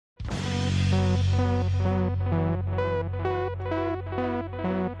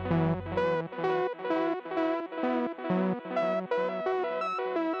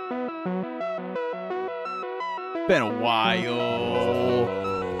been a while.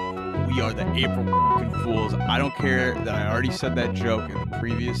 We are the April fucking Fools. I don't care that I already said that joke in the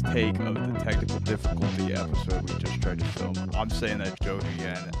previous take of the technical difficulty episode we just tried to film. I'm saying that joke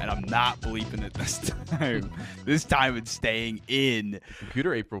again, and I'm not bleeping it this time. This time it's staying in.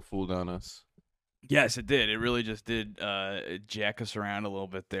 Computer April fooled on us. Yes, it did. It really just did jack us around a little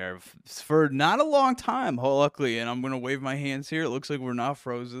bit there for not a long time, luckily. And I'm going to wave my hands here. It looks like we're not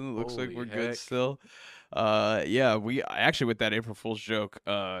frozen. It looks like we're good still. Yeah, we actually, with that April Fool's joke,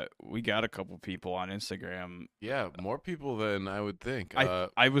 we got a couple people on Instagram. Yeah, more people than I would think.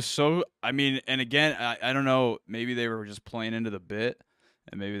 I was so, I mean, and again, I don't know, maybe they were just playing into the bit,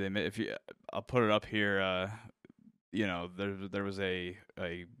 and maybe they may, I'll put it up here, you know, there was a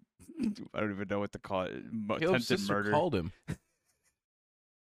I don't even know what to call it. Attempted murder. Called him.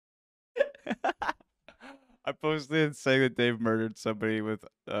 I posted saying that Dave murdered somebody with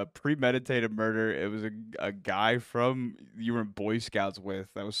a premeditated murder. It was a guy from you were in Boy Scouts with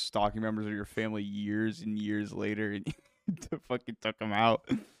that was stalking members of your family years and years later, and fucking took him out.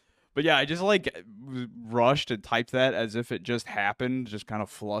 But yeah, I just like rushed and typed that as if it just happened, just kind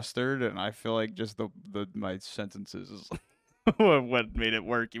of flustered, and I feel like just my sentences is what made it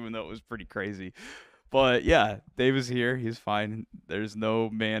work, even though it was pretty crazy. But yeah, Dave is here. He's fine. There's no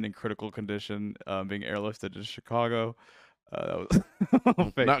man in critical condition being airlifted to Chicago. That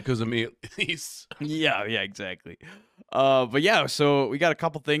was not because of me, at least. Yeah, exactly. But yeah, so we got a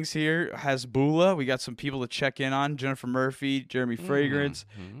couple things here. Hasbulla, we got some people to check in on. Jennifer Murphy, Jeremy Fragrance,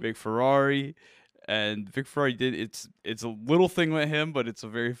 Vic Ferrari. And Vic Ferrari did it's a little thing with him, but it's a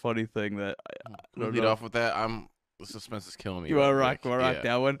very funny thing that I lead off with that. The suspense is killing me. You want to rock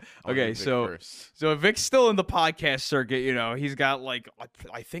that one? Okay, so Vic's still in the podcast circuit. You know, he's got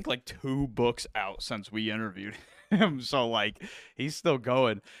I think 2 books out since we interviewed him. So like he's still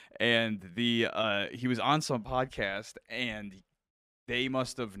going. And he was on some podcast, and they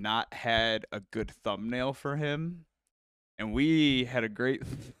must have not had a good thumbnail for him. And we had a great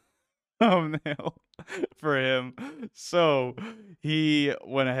thumbnail for him, so he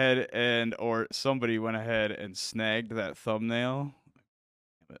went ahead or somebody went ahead and snagged that thumbnail.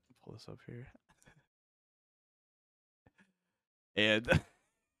 Pull this up here, and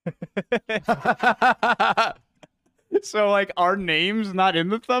so like our name's not in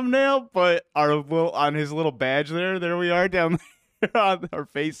the thumbnail, but our on his little badge there we are down there on our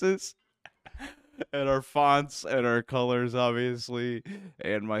faces. And our fonts and our colors, obviously,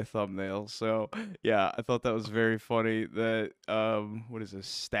 and my thumbnail. So, yeah, I thought that was very funny that, what is this,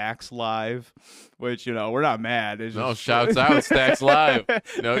 Stacks Live, which, you know, we're not mad. It's just, shouts out, Stacks Live.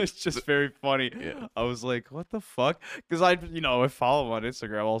 No, it's just very funny. Yeah. I was like, what the fuck? Because I follow him on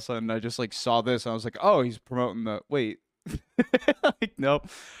Instagram. All of a sudden, I just, saw this, and I was like, oh, he's promoting wait. Nope.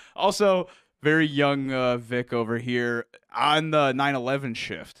 Also, very young Vic over here on the 9/11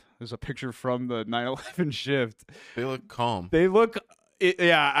 shift. There's a picture from the 9/11 shift. They look calm. They look,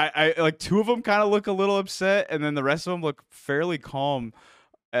 I like 2 of them kind of look a little upset, and then the rest of them look fairly calm.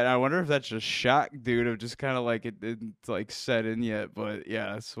 And I wonder if that's just shock, dude, of just kind of like it didn't set in yet. But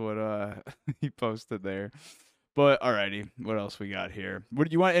yeah, that's what he posted there. But alrighty, what else we got here? What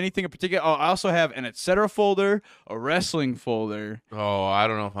do you want? Anything in particular? Oh, I also have an etc. folder, a wrestling folder. Oh, I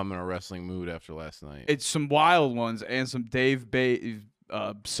don't know if I'm in a wrestling mood after last night. It's some wild ones and some Dave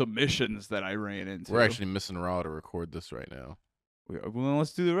submissions that I ran into. We're actually missing Raw to record this right now. Well,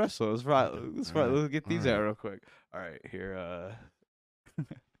 let's do the wrestler. Let's get these out real quick. All right, here.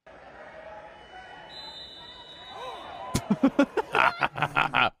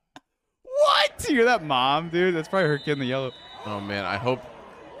 What? You hear that, mom, dude? That's probably her kid in the yellow. Oh man, I hope.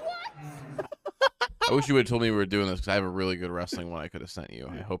 I wish you would have told me we were doing this because I have a really good wrestling one I could have sent you.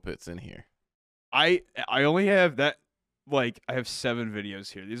 I hope it's in here. I only have that. I have 7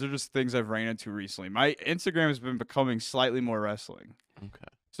 videos here. These are just things I've ran into recently. My Instagram has been becoming slightly more wrestling. Okay.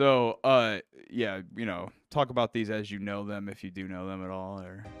 So, yeah, talk about these as you know them, if you do know them at all.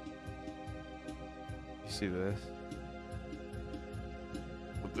 Or you see this?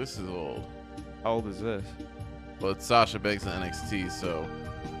 Well, this is old. How old is this? Well, it's Sasha Banks in NXT, so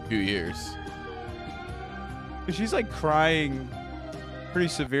a few years. She's crying pretty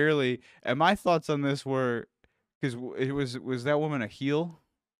severely, and my thoughts on this were. Because was that woman a heel?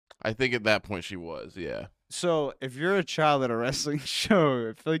 I think at that point she was, yeah. So if you're a child at a wrestling show,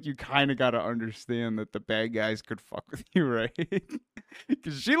 I feel like you kind of got to understand that the bad guys could fuck with you, right?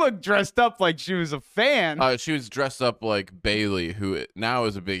 Because she looked dressed up like she was a fan. She was dressed up like Bailey, who now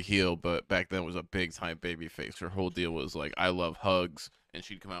is a big heel, but back then was a big time baby face. Her whole deal was I love hugs and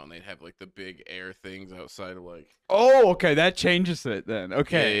she'd come out and they'd have like the big air things outside of like. Oh, okay, that changes it then.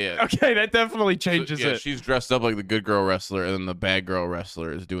 Okay, Yeah. okay, that definitely changes it. She's dressed up like the good girl wrestler, and then the bad girl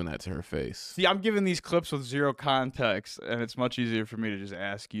wrestler is doing that to her face. See, I'm giving these clips with zero context, and it's much easier for me to just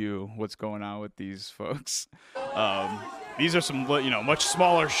ask you what's going on with these folks. These are some, much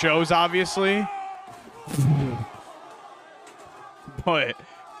smaller shows, obviously. But,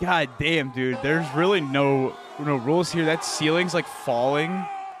 god damn, dude, there's really no rules here. That ceiling's like falling.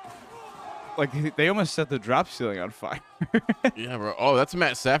 Like, they almost set the drop ceiling on fire. Yeah, bro. Oh, that's a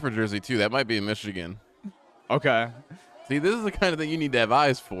Matt Stafford jersey, too. That might be in Michigan. Okay. See, this is the kind of thing you need to have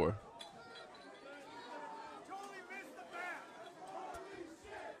eyes for.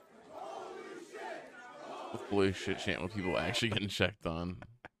 Holy shit chant with people actually getting checked on.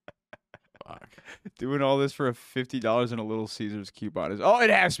 Fuck. Doing all this for a $50 and a Little Caesars coupon is. Oh, it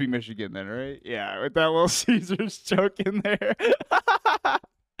has to be Michigan then, right? Yeah, with that Little Caesars joke in there.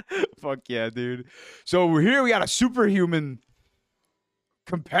 Fuck yeah, dude. So we're here. We got a superhuman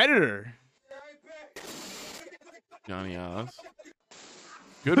competitor. Johnny Oz.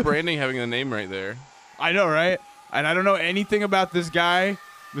 Good branding having the name right there. I know, right? And I don't know anything about this guy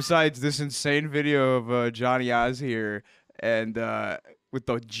besides this insane video of Johnny Oz here and with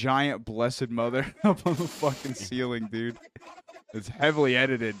the giant Blessed Mother up on the fucking ceiling, dude. It's heavily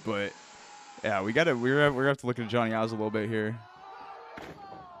edited, but yeah, we're gonna have to look at Johnny Oz a little bit here.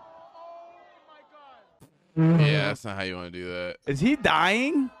 Yeah, that's not how you want to do that. Is he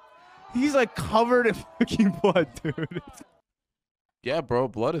dying? He's like covered in fucking blood, dude. Yeah, bro,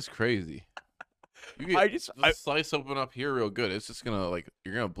 blood is crazy. You get, I slice open up here real good. It's just gonna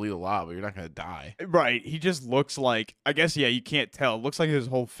you're gonna bleed a lot, but you're not gonna die. Right. He just looks like, I guess, yeah, you can't tell. It looks like his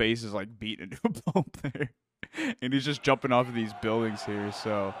whole face is like beaten into a pulp there. And he's just jumping off of these buildings here,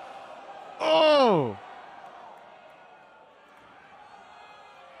 so. Oh!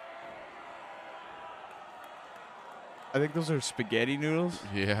 I think those are spaghetti noodles.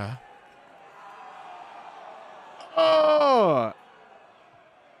 Yeah. Oh!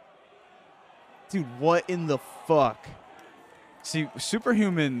 Dude, what in the fuck? See,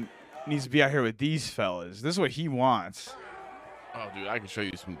 Superhuman needs to be out here with these fellas. This is what he wants. Oh, dude, I can show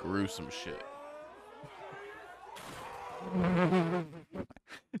you some gruesome shit.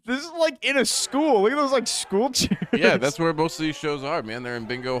 This is like in a school. Look at those like school chairs. Yeah, that's where most of these shows are, man. They're in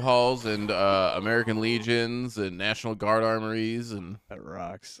bingo halls and American Legions and National Guard armories and that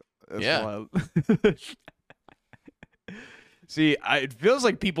rocks. That's yeah. Wild. See, it feels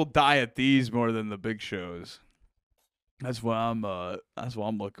like people die at these more than the big shows. That's what I'm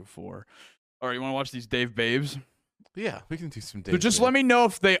looking for. All right, you want to watch these Dave Babes? Yeah, we can do some Dave. So just let me know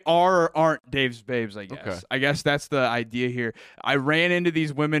if they are or aren't Dave's Babes, I guess. Okay. I guess that's the idea here. I ran into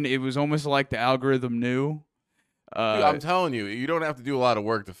these women. It was almost like the algorithm knew. Dude, I'm telling you, you don't have to do a lot of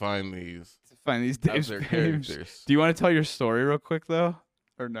work to find these. Dave's their Babes. characters. Do you want to tell your story real quick, though?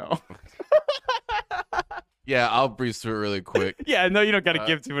 Or no? Yeah, I'll breeze through it really quick. Yeah, no, you don't got to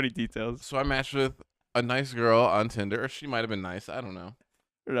give too many details. So I matched with a nice girl on Tinder. Or she might have been nice. I don't know.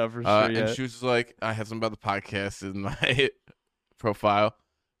 Not for sure and she was just like, I had something about the podcast in my profile.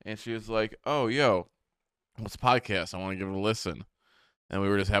 And she was like, oh, yo, what's a podcast? I want to give it a listen. And we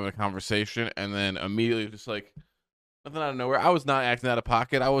were just having a conversation. And then immediately just like, nothing out of nowhere. I was not acting out of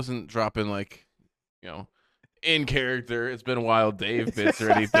pocket. I wasn't dropping like, in character. It's been a while, Dave bits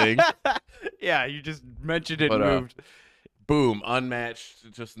or anything. Yeah, you just mentioned it But, and moved. Boom,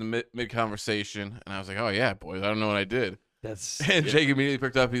 unmatched just in the mid conversation. And I was like, oh, yeah, boys, I don't know what I did. And Jake immediately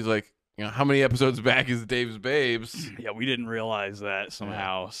picked up. He's like, how many episodes back is Dave's Babes? Yeah, we didn't realize that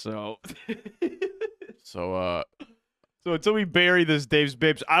somehow. So, so until we bury this Dave's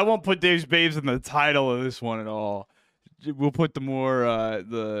Babes, I won't put Dave's Babes in the title of this one at all. We'll put the more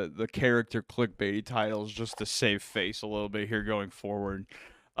the character clickbaity titles just to save face a little bit here going forward.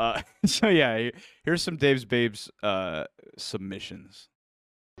 So yeah, here's some Dave's Babes submissions.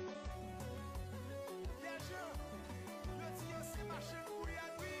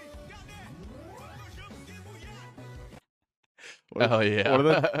 Oh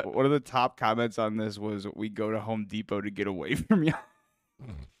yeah. One of the top comments on this was, "We go to Home Depot to get away from you."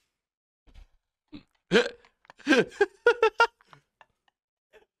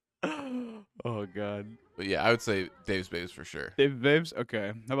 Oh god. But yeah, I would say Dave's Babes for sure. Dave's Babes?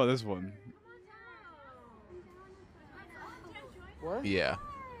 Okay. How about this one? What? Yeah.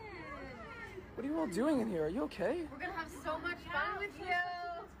 What are you all doing in here? Are you okay? We're gonna have so much fun with you.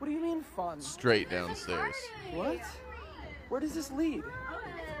 What do you mean fun? Straight downstairs. What? Where does this lead?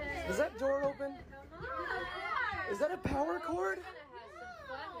 Does that door open? Is that a power cord?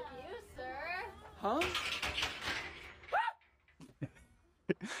 Fun with you, sir. Huh?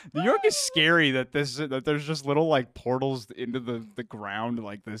 New York is scary that there's just little like portals into the ground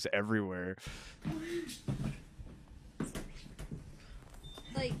like this everywhere.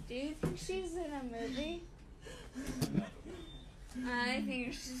 Like, do you think she's in a movie? I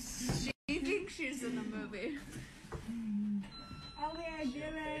think she thinks she's in a movie. Okay, I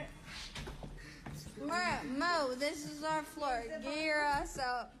get it. Mo, this is our floor. Get your ass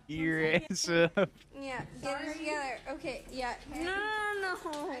up. Your ass up. Yeah, get it together. Okay, yeah. No.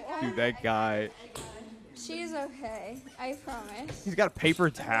 Dude, that guy. She's okay. I promise. He's got paper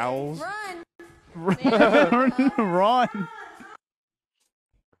towels. Run! Run.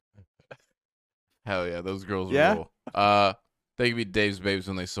 Hell yeah, those girls Yeah? rule. They can be Dave's babes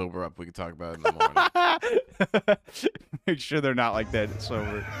when they sober up. We can talk about it in the morning. Make sure they're not like that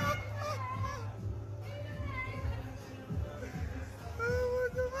sober.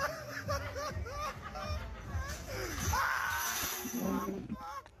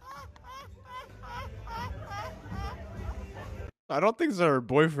 I don't think it's her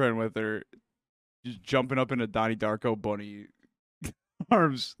boyfriend with her just jumping up into Donnie Darko bunny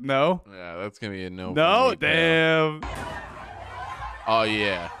arms. No? Yeah, that's gonna be a no. No? For me, pal. Damn. Oh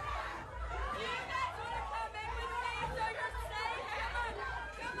yeah.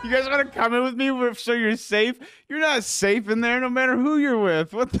 You guys want to come in with me so you're safe? You're not safe in there no matter who you're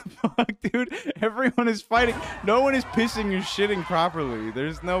with. What the fuck, dude? Everyone is fighting. No one is pissing or shitting properly.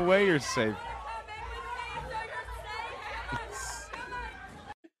 There's no way you're safe.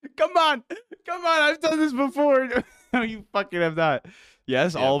 Come on. Come on. I've done this before. No, you fucking have not.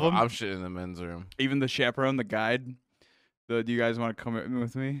 Yes, Yeah, all of but them? I'm shitting in the men's room. Even the chaperone, the guide? Do you guys want to come in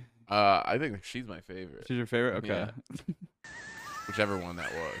with me? I think she's my favorite. She's your favorite? Okay. Yeah. Whichever one that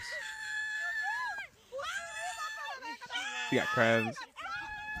was. You got crabs.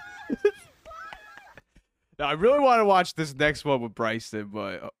 Now, I really want to watch this next one with Bryson,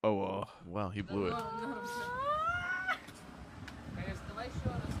 but oh well. Well, he blew it.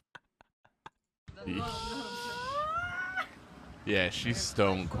 Yeah, she's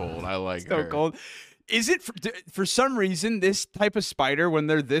stone cold. I like her. Stone cold. Is it for some reason this type of spider when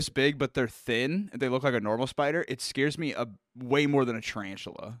they're this big but they're thin and they look like a normal spider? It scares me way more than a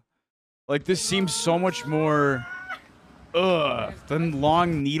tarantula. Like this seems so much more. Than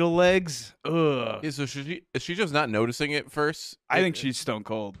long needle legs. Yeah, so is she just not noticing it first? I think she's stone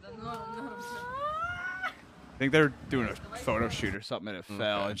cold. I think they're doing a photo shoot or something and it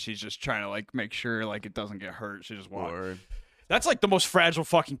fell, and she's just trying to like make sure like it doesn't get hurt. She just walked. Word. That's like the most fragile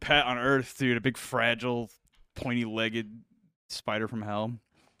fucking pet on earth, dude. A big fragile, pointy-legged spider from hell.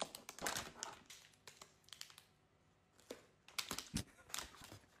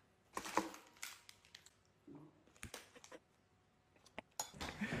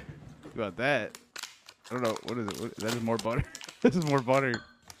 About that. I don't know. What is it? That is more butter. This is more butter.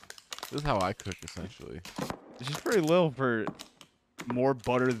 This is how I cook, essentially. It's just very little for more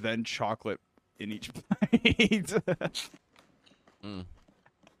butter than chocolate in each plate.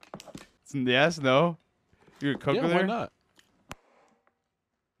 Yes, no? You gonna cook Yeah, with why her? not?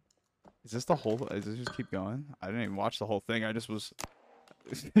 Is this the whole? Does this just keep going? I didn't even watch the whole thing. I just was.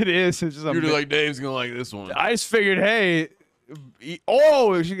 It is. It's just. You're like, Dave's gonna like this one. I just figured, hey.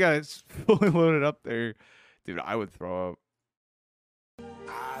 Oh, she got it fully loaded up there, dude. I would throw up.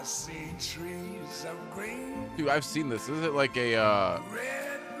 I see trees of green, Dude, I've seen this. Is it like a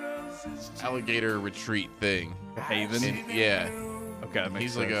red roses. alligator retreat thing? A haven. And, yeah. Okay, that makes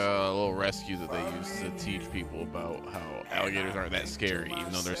He's sense. like a little rescue that they use to teach people about how alligators aren't that scary,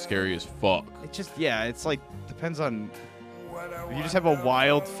 even though they're scary as fuck. It just, yeah, it's like depends on. If you just have a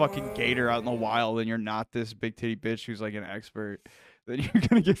wild fucking gator out in the wild and you're not this big titty bitch who's like an expert, then you're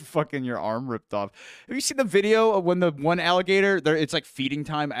gonna get fucking your arm ripped off. Have you seen the video of when the one alligator, it's like feeding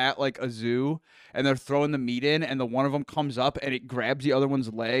time at like a zoo, and they're throwing the meat in, and the one of them comes up and it grabs the other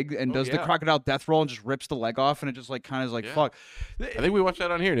one's leg and does the yeah. crocodile death roll and just rips the leg off, and it just like kind of is like Yeah. fuck. I think we watched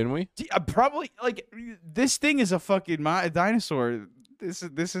that on here, didn't we? Probably like this thing is a fucking dinosaur. This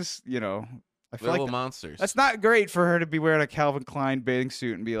is you know. I feel Little like monsters. that's not great for her to be wearing a Calvin Klein bathing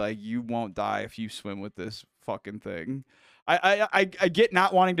suit and be like, "You won't die if you swim with this fucking thing." I get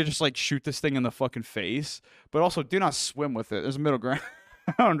not wanting to just like shoot this thing in the fucking face, but also do not swim with it. There's a middle ground,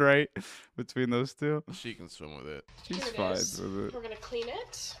 right, between those two. She can swim with it. She's Here it fine is. with it. We're gonna clean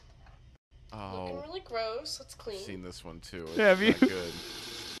it. Looking Oh, really gross. Let's clean. I've seen this one too. It's Yeah, have you? not good.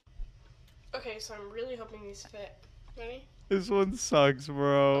 Okay, so I'm really hoping these fit. Ready? This one sucks,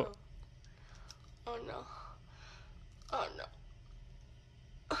 bro. Oh no. Oh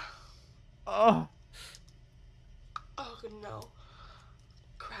no. Oh, Oh no.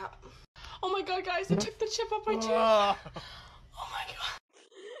 Crap. Oh my god, guys, they took the chip off my tooth. oh. Oh my god.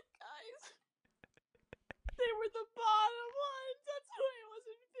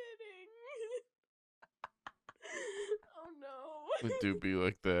 do be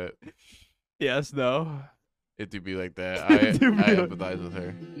like that. Yes, no. It do be like that. I do be like- empathize with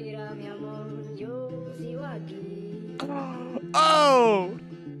her. Oh!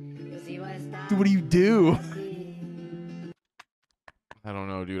 Dude, what do you do? I don't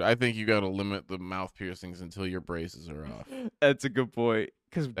know, dude. I think you gotta limit the mouth piercings until your braces are off. That's a good point.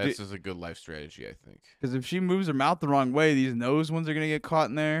 That's just a good life strategy, I think. Because if she moves her mouth the wrong way, these nose ones are going to get caught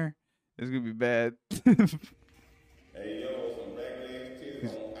in there. It's going to be bad. Hey, yo, some regular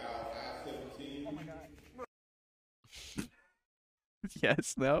kids on aisle 517. Oh my God.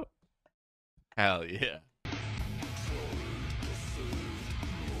 Yes, no? Hell yeah.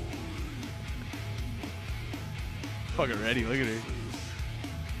 Fucking ready. Look at her.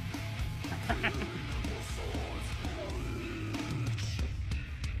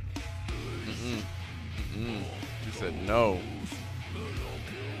 She said no.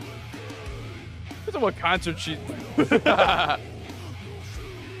 Look at what concert she... There's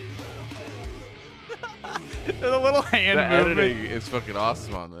a little hand The movement. editing is fucking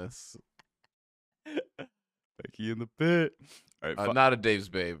awesome on this. Becky in the pit. All right, Not a Dave's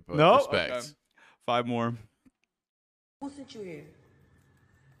babe, but no? respect. Okay. 5 more. Who sent you here?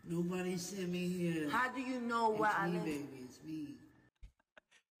 Nobody sent me here. How do you know where I It's me, live? baby. It's me.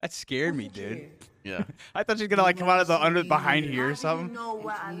 That scared Who me, sent you dude. here? Yeah. I thought she was going to like come out of the under behind How here or How do something. you know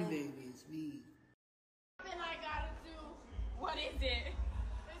where I It's me, live? baby. It's me. I gotta do. What is it?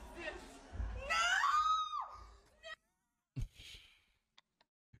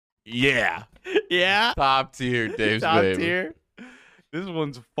 Yeah. Yeah. Top tier Dave's Top baby. tier. This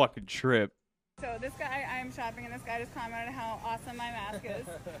one's a fucking trip. So this guy, I'm shopping, and this guy just commented how awesome my mask is.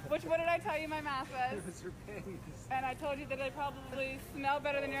 Which, what did I tell you my mask was? And I told you that they probably smell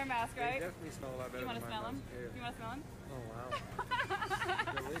better than your mask, right? They definitely smell a lot better. You want to than smell my them? mask. You want to smell them? Oh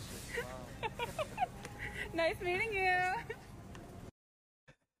wow. Delicious. Wow. Nice meeting you.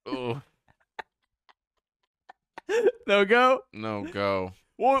 Oh, No go. no, go.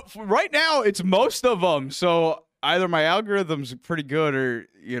 Well, right now it's most of them. So either my algorithm's pretty good, or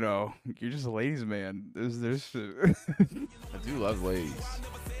you're just a ladies' man. There's. I do love ladies.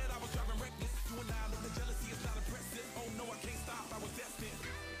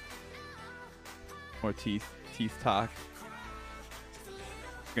 More teeth talk.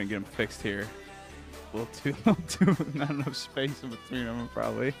 Gonna get them fixed here. A little too, not enough space in between them,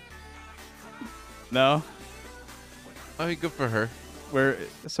 probably. No, Oh, hey, good for her. we're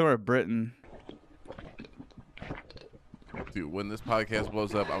somewhere in Britain. Dude, when this podcast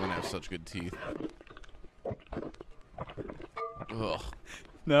blows up, I'm gonna have such good teeth. Ugh.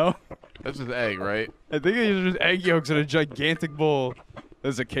 No, That's just egg, right? I think it's just egg yolks in a gigantic bowl.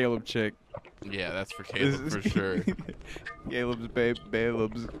 That's a Caleb chick. Yeah, that's for Caleb for sure. Caleb's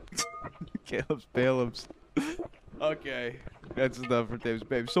Balaam's. Caleb's Balaam's. Okay, that's enough for Dave's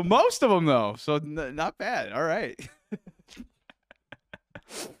babe. So most of them though, so not bad. All right.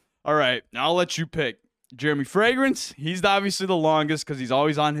 All right, now I'll let you pick. Jeremy Fragrance, he's obviously the longest because he's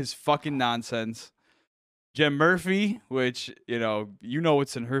always on his fucking nonsense. Jen Murphy, which, you know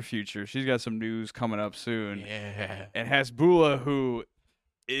what's in her future. She's got some news coming up soon. Yeah. And Hasbulla, who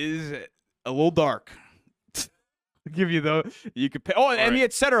is a little dark. I'll give you you could pay. Oh, and right. the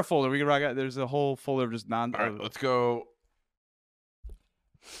etc. folder. We can rock out. There's a whole folder of just non. All right, let's go.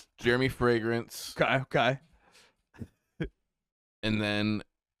 Jeremy Fragrance, Okay. and then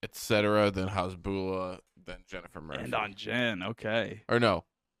etc. Then Hasbulla, then Jennifer Murphy. And on Jen. Okay. Or no.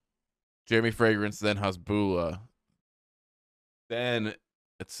 Jeremy Fragrance, then Hasbulla, then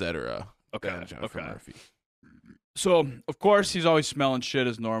etc. Okay. Then Jennifer Okay. Murphy. So, of course, he's always smelling shit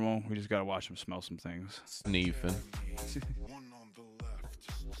as normal. We just got to watch him smell some things. Sneezing. One on the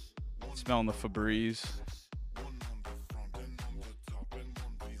left, Smelling the Febreze. one on the front, and on the top, and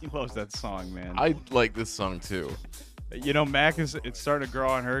one He loves that song, man. I like this song too. Mac it's starting to grow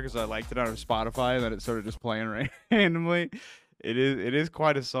on her because I liked it on her Spotify, and then it started just playing randomly. It is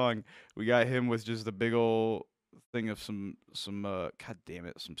quite a song. We got him with just a big old thing of some god damn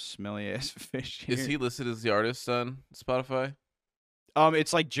it, some smelly ass fish. Is he listed as the artist on Spotify?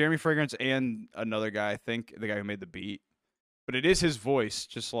 It's like Jeremy Fragrance and another guy, I think, the guy who made the beat. But it is his voice,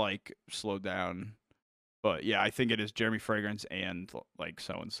 just like slowed down. But yeah, I think it is Jeremy Fragrance and like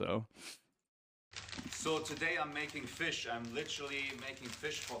so and so. So today I'm making fish. I'm literally making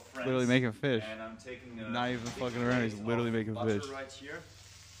fish for friends. Literally making fish. And I'm taking Not even big fucking around, he's plate literally of making butter fish. right here.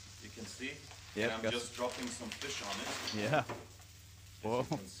 You can see. Yep, And I'm got just dropping some fish on it. Yeah. As Whoa.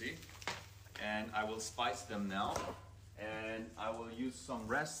 you can see. And I will spice them now. And I will use some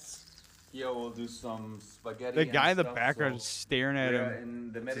rests Here we'll do some spaghetti. The guy in and the stuff, background so is staring at we're him.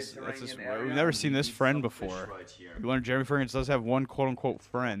 in the That's Mediterranean just, area, we've never and seen we this eat friend some fish before. right here. You learn Jeremy Fragrance does have one quote unquote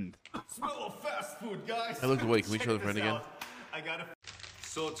friend. Smell of fast food, guys. I looked away. Can we Check show the this friend again? out. I got a.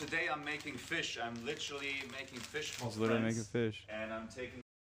 So today I'm making fish. I'm literally making fish for He's literally friends, making fish. and I'm taking.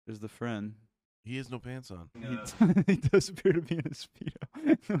 There's the friend. He has no pants on. He does appear to be in a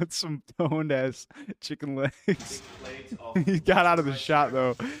Speedo with some toned ass chicken legs. Plate of He got out of the right shot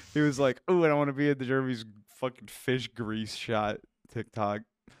here. though. He was like, "Oh, I don't want to be in the Jeremy's fucking fish grease shot." TikTok.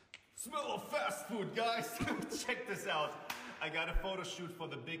 Smell of fast food, guys. Check this out. I got a photo shoot for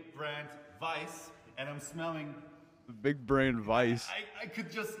the big brand Vice, and I'm smelling. The big brain Vice. I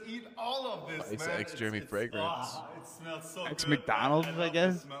could just eat all of this, Vice man. X Jeremy Fragrance. It smells so Ex good. McDonald's, I I love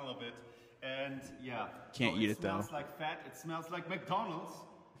guess? the smell of it. And yeah. Can't eat it, though. It smells like fat. It smells like McDonald's.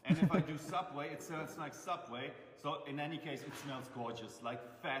 And if I do Subway, it smells like Subway. So in any case, it smells gorgeous, like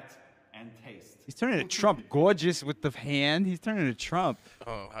fat and taste. He's turning into Trump. Gorgeous with the hand. He's turning into Trump.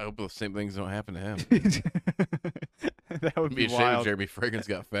 Oh, I hope the same things don't happen to him. That would Be be ashamed if wild. Jeremy Fragrance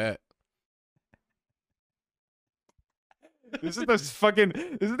got fat. Isn't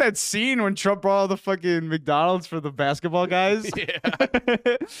that scene when Trump brought all the fucking McDonald's for the basketball guys?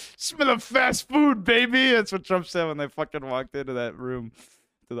 Yeah. Smell of fast food, baby. That's what Trump said when they fucking walked into that room,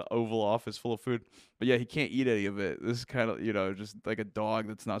 to the Oval Office full of food. But yeah, he can't eat any of it. This is kind of, just like a dog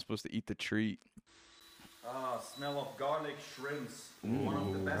that's not supposed to eat the treat. Smell of garlic shrimps. One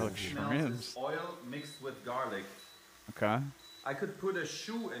of the best garlic smells shrimps. is oil mixed with garlic. Okay. I could put a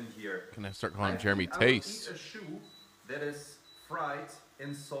shoe in here. Can I start calling him Jeremy think I would Taste? eat a shoe that is fried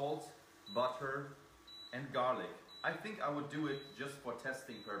in salt, butter, and garlic. I think I would do it just for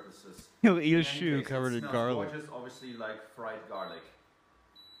testing purposes. He'll eat a In any shoe case, it covered in smells garlic. Gorgeous, obviously like fried garlic.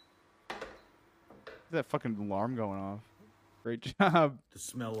 Is that fucking alarm going off? Great job. The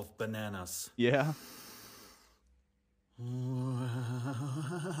smell of bananas. Yeah.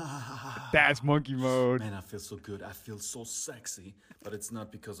 That's monkey mode. Man, I feel so good. I feel so sexy. But it's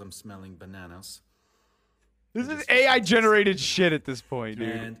not because I'm smelling bananas. This is AI generated shit at this point, dude.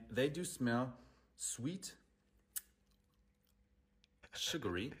 And they do smell sweet,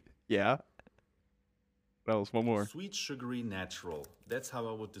 sugary. Yeah. What else? One more. Sweet, sugary, natural. That's how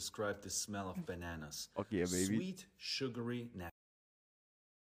I would describe the smell of bananas. Fuck yeah, baby. Sweet, sugary, natural.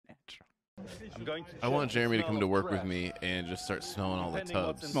 I want Jeremy to come to work with me and just start smelling all the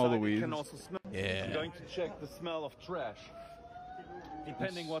tubs. Smell the weeds. Yeah. I'm going to check the smell of trash.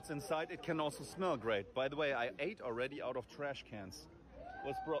 Depending what's inside, it can also smell great. By the way, I ate already out of trash cans.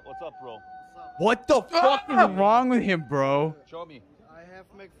 What's up, bro? What the fuck is wrong with him, bro? Show me. I have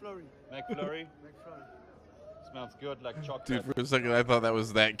McFlurry. McFlurry. McFlurry. Smells good like chocolate. Dude, for a second I thought that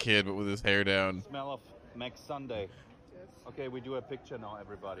was that kid, but with his hair down. Smell of Mac Sunday. Okay, we do a picture now,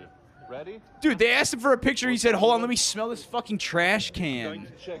 everybody. Ready? Dude, they asked him for a picture. He said, hold on, let me smell this fucking trash can.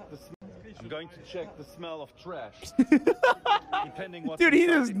 I'm going to check the smell of trash. Depending what's Dude, he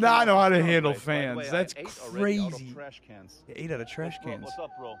inside, does it not can know how also to smell handle great. By the fans. way, I That's ate already out of crazy. trash cans. Yeah, 8 out of trash cans. What's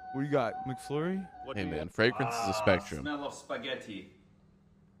up, bro? What do you got? McFlurry? What Hey do you man, got? fragrance is a spectrum. Smell of spaghetti.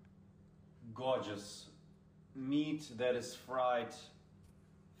 Gorgeous. Meat that is fried.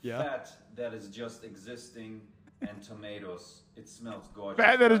 Yeah. Fat that is just existing. And tomatoes. It smells gorgeous.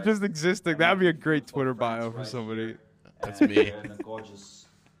 Fat that is guys. just existing. I'm That would be a making great food Twitter friends bio for right somebody. here. That's And me. we're in a gorgeous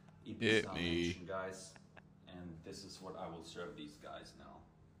Hit Ibiza me. mansion, guys. And this is what I will serve these guys now.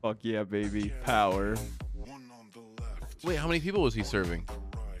 Fuck yeah, baby. Power. Wait, how many people was he serving?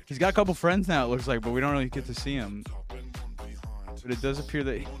 He's got a couple friends now, it looks like, but we don't really get to see him. But it does appear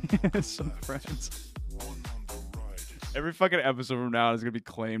that he has some friends. Every fucking episode from now on is gonna be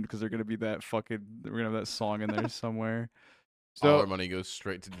claimed because they're gonna be that fucking. We're gonna have that song in there somewhere. All So our money goes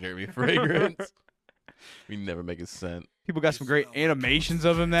straight to Jeremy Fragrance. We never make a cent. people got some great animations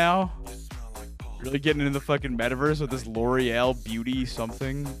of him now. Really getting into the fucking metaverse with this L'Oreal Beauty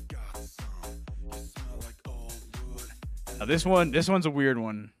something. Now this one's a weird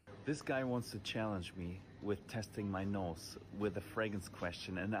one. This guy wants to challenge me with testing my nose with a fragrance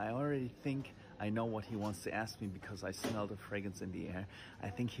question, and I already think I know what he wants to ask me because I smell the fragrance in the air. I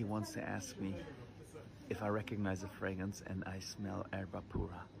think he wants to ask me if I recognize a fragrance and I smell Erba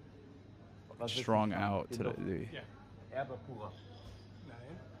Pura. Strong out today. Erba Pura.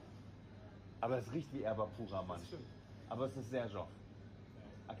 Nein. Aber es riecht wie Erba Pura, Mann. Aber es ist sehr Joff.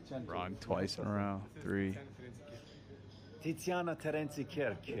 Accento. Wrong twice in a row. 3. Tiziana Terenzi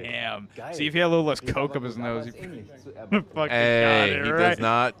Kirk. Damn. Geil. See if he had a little less Riecht coke aber up his gut, aber nose. ist He ähnlich zu Erba fucking Pura. got Hey, it he right. does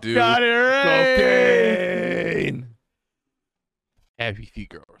not do Got it right. cocaine. Happy feet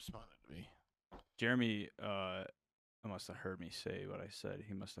girl responded to me. Jeremy I must have heard me say what I said.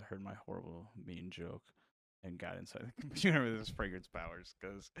 He must have heard my horrible, mean joke and got inside the computer with his fragrance powers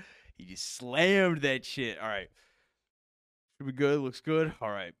because he just slammed that shit. All right. Should be good. Looks good. All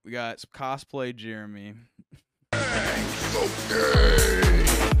right. We got some cosplay Jeremy.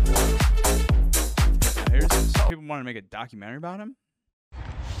 Here's some people want to make a documentary about him.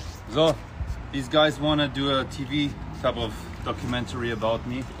 So, these guys want to do a TV type of documentary about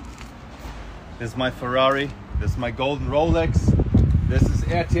me. This is my Ferrari. This is my golden Rolex. This is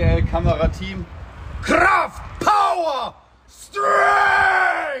RTL Camera Team. Kraft, Power,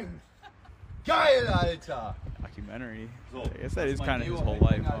 Strength! Geil, Alter! Documentary. So, I guess that is kind of his mein whole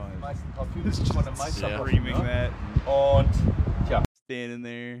Lieblings, life. die meisten Huh? Parfüms Just von der Meisterparfüm, screaming ne? that. Und, tja. Standing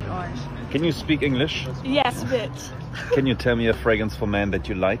there. Can you speak English? Yes, a bit. Can you tell me a fragrance for men that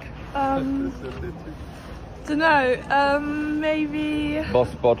you like? Dunno, maybe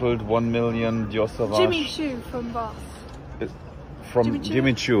Boss Bottled, 1 million, Dior Sauvage. Jimmy Choo from Bath. From Jimmy Choo?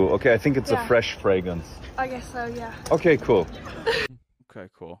 Jimmy Choo. Okay, I think it's Yeah. a fresh fragrance. I guess so, yeah. Okay, cool. Okay,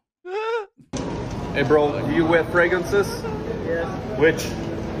 cool. Hey bro, do you wear fragrances? Yes. Which?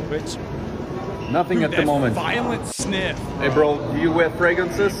 Nothing Dude, at the that moment. Violent sniff. Hey bro, do you wear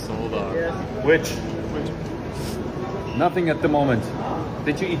fragrances? Hold on. Yes. Which? Nothing at the moment.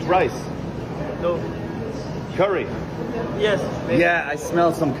 Did you eat rice? No. Curry? Yes. Yeah, I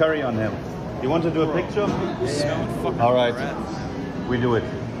smell some curry on him. You want to do a picture? All right, we do it.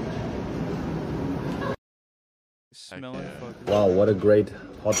 Smelling fucking. Wow, what a great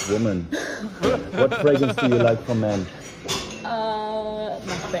hot woman. What fragrance do you like from men?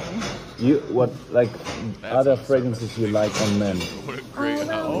 Nothing. What other fragrances you like on men? What a great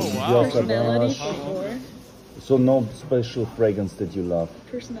house. Oh, wow. Dior Personality Sauvage. for sure. So no special fragrance that you love?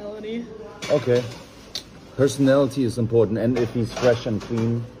 Personality. Okay. Personality is important, and if he's fresh and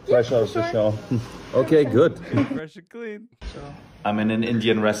clean, fresh out of the shower. Okay, good. Fresh and clean. I'm in an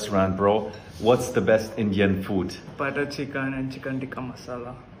Indian restaurant, bro. What's the best Indian food? Butter chicken and chicken tikka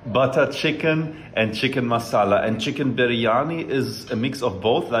masala. Butter chicken and chicken masala, and chicken biryani is a mix of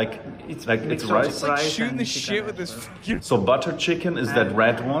both, it's mix of rice. Just like Rice shooting and the chicken shit with as this. well. So butter chicken is that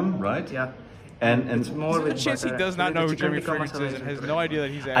red one, right? Yeah. And More There's a with chance he butter. does not The know who chicken Jeremy tikka Fragrance masala is is and has with no idea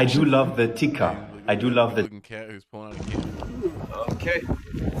that he's I actually. do love the tikka. I do love the. Looking cat who's pulling out a can. Okay.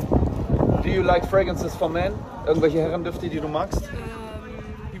 Do you like fragrances for men? Irgendwelche Herrendüfte, die du magst?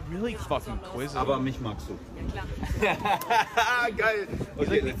 He really fucking quizzes. Aber mich magst du. Geil.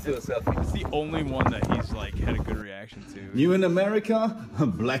 Okay, let's do a selfie. It's the only one that he's like had a good reaction to. New in America?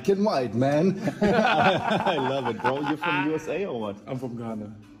 Black and white, man. I love it, bro. You're from USA or what? I'm from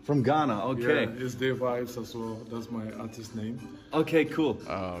Ghana. From Ghana, okay. Yeah, it's Dave Vibes as well. That's my artist name. Okay, cool.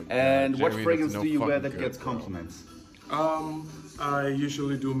 Oh, And God, what Jeremy, fragrance that's do no you wear fucking that good, gets bro. compliments? I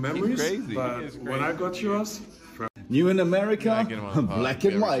usually do memories, crazy. but He is when I got yours, New in America? Yeah, get him on the pod. Black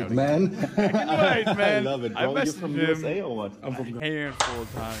Yeah, and we're white, shouting. man. Black and white, man. I love it, I bro. You're messaged from him. USA or what? I'm from A Ghana. handful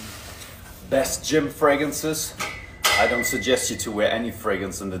of times. Best gym fragrances. I don't suggest you to wear any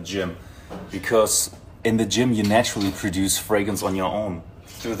fragrance in the gym because in the gym you naturally produce fragrance on your own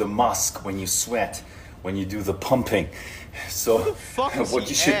through the musk when you sweat, when you do the pumping. So what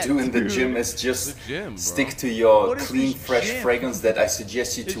you should do in the gym is just stick to your clean, fresh fragrance that I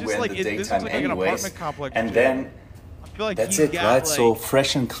suggest you to wear in the daytime anyways. And then that's it, right? So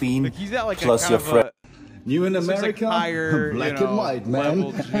fresh and clean plus your fresh. New in This is America? like higher, Black you and know, white, man.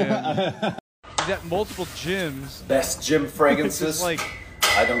 level gym. He's at multiple gyms. Best gym fragrances. It's like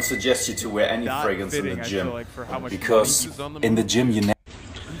I don't suggest you to wear any not fragrance in fitting, the I gym feel like, for how much because in the gym you.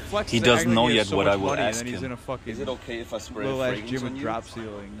 flexes He it, doesn't acting know like he yet has so what much I will money, and ask then he's him. in a fucking Is it okay if I spray little a ass fragrance gym on with you? drop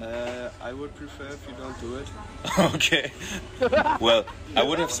ceiling. I would prefer if you don't do it. Okay. Well, I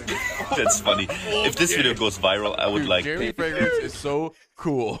would have. That's funny. If this video goes viral, I would like. Jeremy Fragrance is so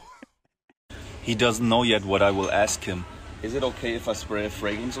cool. He doesn't know yet what I will ask him. Is it okay if I spray a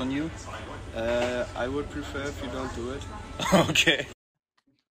fragrance on you? I would prefer if you don't do it. Okay.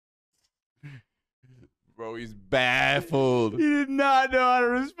 Bro, he's baffled. He did not know how to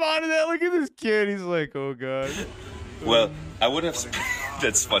respond to that. Look at this kid. He's like, oh god. Well, I would have.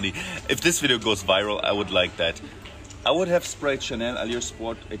 That's funny. If this video goes viral, I would like that. I would have sprayed Chanel Allure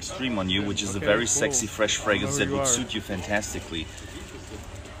Sport Extreme on you, which is a very sexy, fresh fragrance that would suit you fantastically.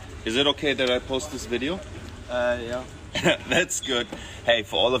 Is it okay that I post this video? Yeah. That's good. Hey,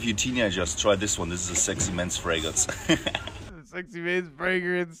 for all of you teenagers, try this one. This is a sexy men's fragrance. Sexy man's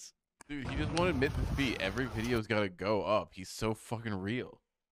fragrance. Dude, he just won't admit defeat. Every video's gotta go up. He's so fucking real.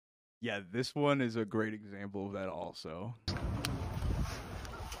 Yeah, this one is a great example of that also.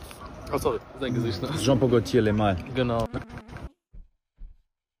 Achso, sein Gesicht, ne? Jean-Paul Gaultier, Les Mal. Genau.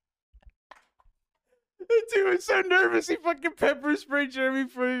 Dude was so nervous he fucking pepper sprayed Jeremy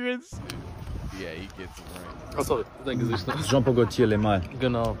Fragrance. Yeah, he gets it right. Achso, dein Gesicht. Jean-Paul Gaultier Le Mal.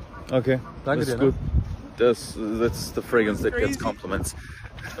 Genau. Okay, Danke that's dir, good. ne? That's the fragrance that gets Crazy. compliments.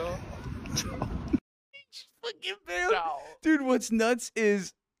 Fucking man. Dude, what's nuts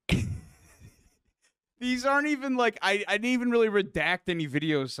is these aren't even like I didn't even really redact any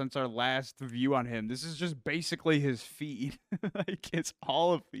videos since our last view on him. This is just basically his feed. Like it's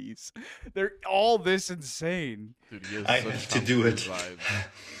all of these. They're all this insane. Dude, he has I such have to do it. vibes.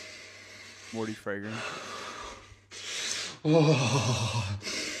 Morty Fragrance. Oh.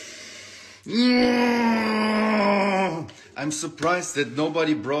 I'm surprised that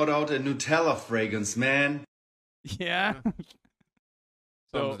nobody brought out a Nutella fragrance, man. Yeah.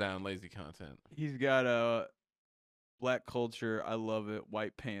 Thumbs down, lazy content. He's got a black culture. I love it.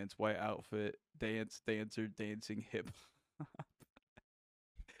 White pants, white outfit, dancer, dancing hip.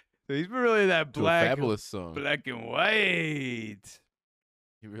 So he's been really that To a black, fabulous song. black and white.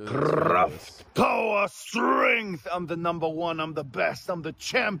 He really is Kraft, power, strength. I'm the number one. I'm the best. I'm the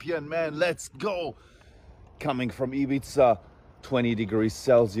champion, man. Let's go. Coming from Ibiza, 20 degrees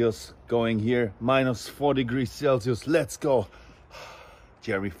Celsius. Going here, -4 degrees Celsius. Let's go.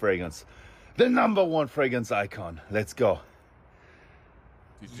 Jeremy Fragrance, the number one fragrance icon. Let's go.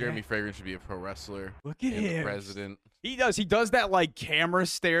 Dude, Jeremy Fragrance should be a pro wrestler. Look at and him. The president. He does that like camera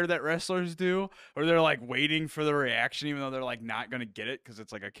stare that wrestlers do, or they're like waiting for the reaction even though they're like not gonna get it because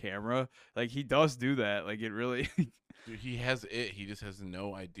it's like a camera. Like he does do that. Like it really. Dude, he has it. He just has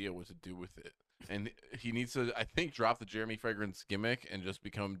no idea what to do with it. And he needs to, I think, drop the Jeremy Fragrance gimmick and just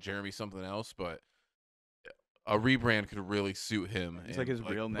become Jeremy something else. But a rebrand could really suit him. It's and, like his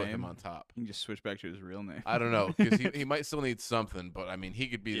real put him name on top. You can just switch back to his real name. I don't know, because he might still need something. But I mean, he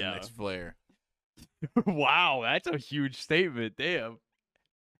could be the Yeah. next Flair. Wow, that's a huge statement. Damn.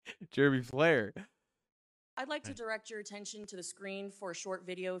 Jeremy Flair. I'd like to direct your attention to the screen for a short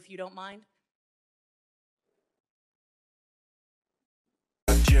video, if you don't mind.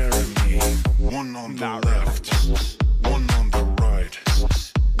 Jeremy, one on the left, one on the right.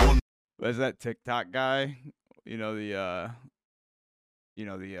 Was that TikTok guy? You know the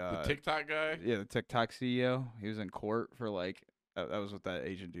The TikTok guy? Yeah, the TikTok CEO. He was in court for like that was what that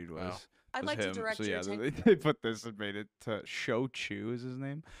Asian dude was. Wow. I'd was like to him. direct so your yeah, attention. they put this and made it to Show Chu is his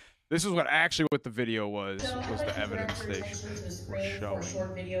name. This is what actually what the video was the evidence they were showing.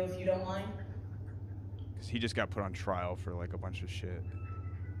 Short video, if you don't mind. Because he just got put on trial for like a bunch of shit.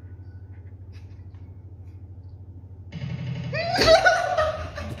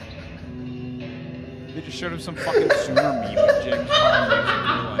 They just showed him some fucking Zoomer meme with James Bond music.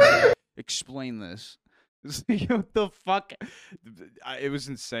 And they're like, explain this. What the fuck? It was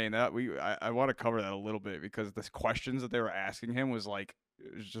insane. I want to cover that a little bit because the questions that they were asking him was like,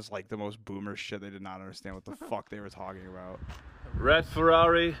 it was just like the most boomer shit. They did not understand what the fuck they were talking about. Red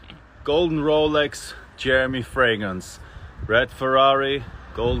Ferrari, golden Rolex, Jeremy Fragrance. Red Ferrari,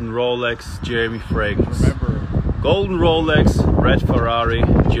 golden Rolex, Jeremy Fragrance. Remember, golden Rolex, red Ferrari,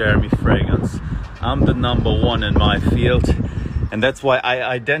 Jeremy Fragrance. I'm the number one in my field. And that's why I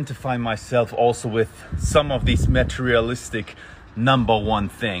identify myself also with some of these materialistic number one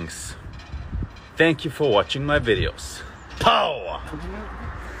things. Thank you for watching my videos. Power!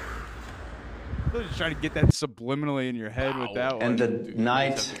 They're just trying to get that subliminally in your head with that one. And the Dude,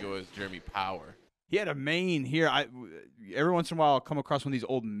 night... have to go as Jeremy Power. He had a Maine here. Every once in a while I'll come across one of these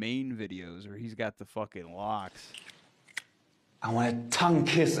old Maine videos where he's got the fucking locks. I want to tongue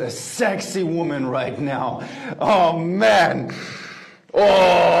kiss a sexy woman right now. Oh, man.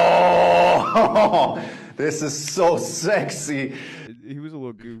 Oh, this is so sexy. He was a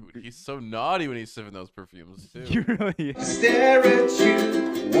little goofy. He's so naughty when he's sipping those perfumes, too. He really is. Stare at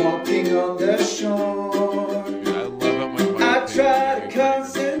you walking on the shore. Dude, I love how much I try to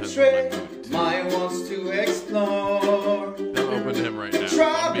concentrate. My wants to explore. I'm open to him right now.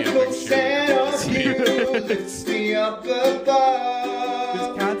 Tropical scent of you lifts me up above.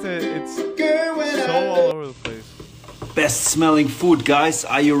 This content, it's Girl, when so I all over the place. Best smelling food, guys.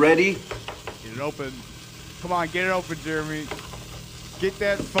 Are you ready? Get it open. Come on, get it open, Jeremy. Get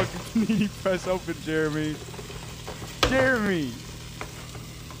that fucking panini press open, Jeremy. Jeremy!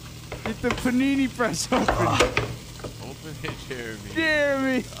 Get the panini press open. Open it, Jeremy.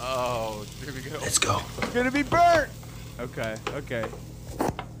 Jeremy! Oh, here we go. Let's go. It's gonna be burnt! Okay, okay.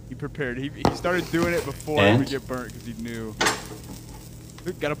 He prepared. He started doing it before And? we get burnt because he knew.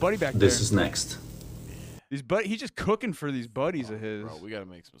 Look, got a buddy back there. This is next. He's just cooking for these buddies of his. Bro, we gotta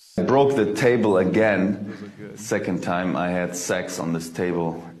make some. I broke the table again. Second time I had sex on this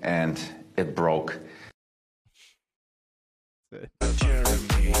table and it broke.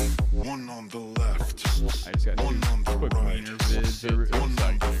 Jeremy, one on the left, left. I just got One on the quick right. wiener vids.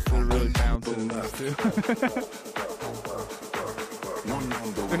 They're really bouncing this too. One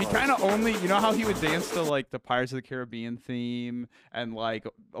on the So he kind of only, you know how he would dance to like the Pirates of the Caribbean theme and like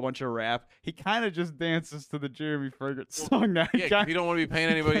a bunch of rap. He kind of just dances to the Jeremy Fragrance song now. Yeah, 'cause you don't want to be paying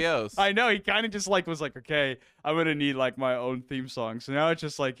anybody else. I know, he kind of just like was like, okay, I'm gonna need like my own theme song. So now it's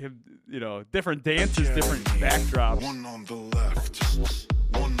just like him, you know, different dances, different backdrops. One on the left.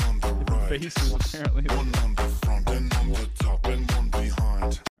 One on the right. Faces apparently. One on the front and on the top and one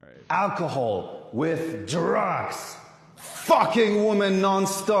behind. Alcohol with drugs. Fucking women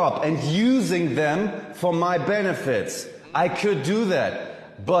non-stop and using them for my benefits. I could do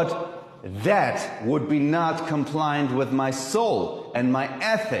that, but that would be not compliant with my soul and my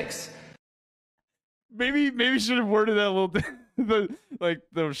ethics. Maybe should have worded that a little bit.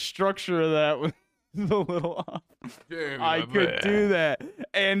 The structure of that was a little off. Jeremy, I my could man. do that,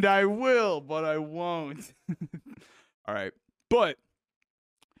 and I will, but I won't. All right, but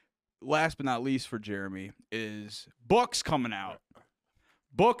last but not least for Jeremy is books coming out.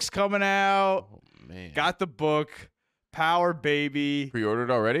 Books coming out. Oh, man. Got the book, Power Baby. Pre-ordered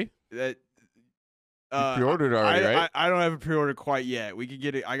already? That. Pre-ordered already, right? I don't have a pre-order quite yet. We could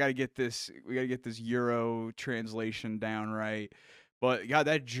get it. I gotta get this. We gotta get this Euro translation down right. But God,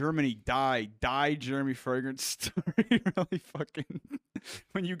 that Germany die Jeremy Fragrance story really fucking.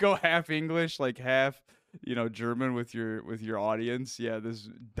 When you go half English, like half, you know, German with your audience, yeah, this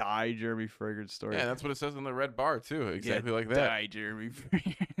die Jeremy Fragrance story. Yeah, that's what it says on the red bar too. Exactly Yeah, like that. Die Jeremy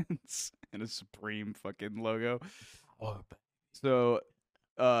Fragrance and a Supreme fucking logo. So,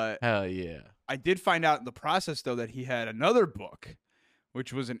 hell yeah. I did find out in the process though that he had another book,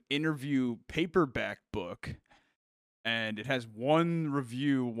 which was an interview paperback book. And it has 1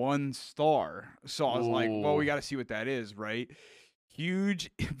 review, 1 star. So I was like, well, we got to see what that is, right?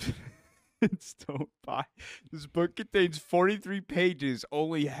 Huge. Don't buy. This book contains 43 pages,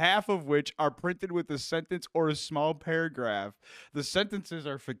 only half of which are printed with a sentence or a small paragraph. The sentences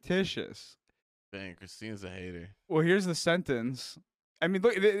are fictitious. Dang, Christina's a hater. Well, here's the sentence. I mean,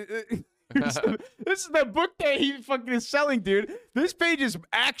 look, this is the book that he fucking is selling, dude. This page is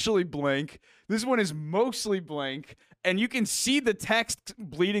actually blank. This one is mostly blank. And you can see the text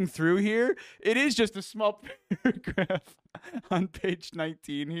bleeding through here. It is just a small paragraph on page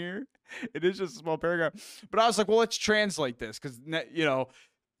 19 here. It is just a small paragraph. But I was like, well, let's translate this because, you know,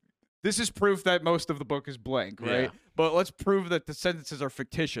 this is proof that most of the book is blank, right? Yeah. But let's prove that the sentences are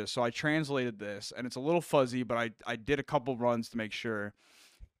fictitious. So I translated this, and it's a little fuzzy, but I did a couple runs to make sure.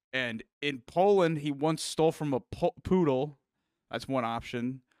 And in Poland, he once stole from a poodle. That's one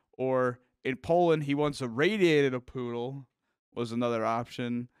option. Or in Poland, he once irradiated a poodle was another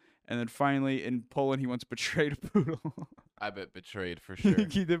option. And then finally, in Poland, he once betrayed a poodle. I bet betrayed for sure.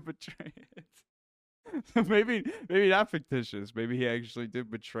 He did betray it. maybe not fictitious. Maybe he actually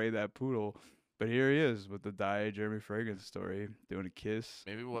did betray that poodle. But here he is with the Die Jeremy Fragrance story, doing a kiss.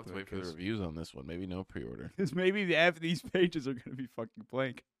 Maybe we'll have to wait for the reviews on this one. Maybe no pre-order. Because maybe half of these pages are going to be fucking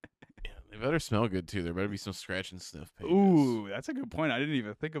blank. Yeah, they better smell good too. There better be some scratch and sniff pages. Ooh, that's a good point. I didn't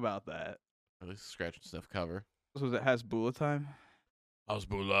even think about that. Or at least a scratch and sniff cover. So was it Hasbulla time?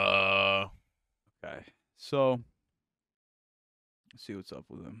 Hasbulla. Okay. So let's see what's up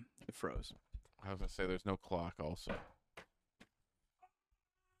with him. It froze. I was gonna say there's no clock also.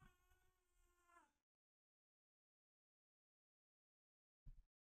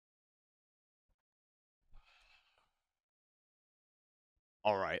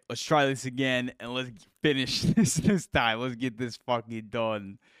 All right, let's try this again and let's finish this time. Let's get this fucking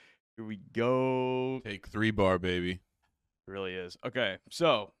done. Here we go. Take 3 bar, baby. It really is. Okay,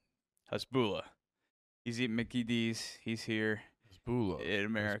 so Hasbulla. He's eating Mickey D's. He's here. Hasbulla. In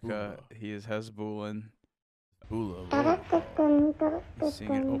America. He is Hasbullan. Hasbulla. He's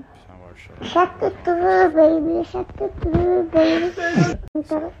singing. Oh, soundbar shut. Shut it through, baby. Shut it through, baby.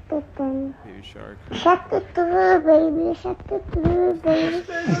 Baby shark. Shut it through, baby. Shut it through, baby.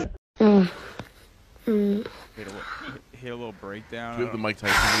 Hit a little breakdown. Do you have the Mike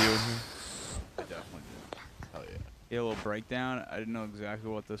Tyson video in here? I definitely do. Oh yeah. Hit a little breakdown. I didn't know exactly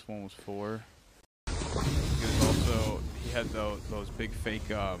what this one was for. He had those big fake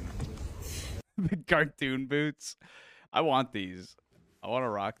the cartoon boots. I want these. I want to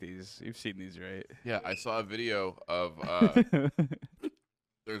rock these. You've seen these, right? Yeah, I saw a video of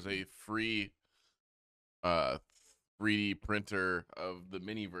there's a free 3D printer of the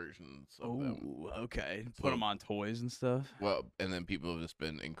mini versions of them. Okay. Put them on toys and stuff. Well, and then people have just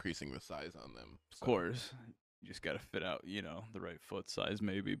been increasing the size on them. Of course. You just got to fit out, the right foot size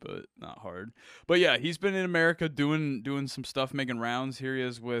maybe, but not hard. But yeah, he's been in America doing some stuff, making rounds. Here he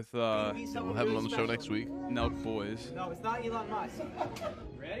is with we'll have him on the show next week. Nelk Boys. No, it's not Elon Musk.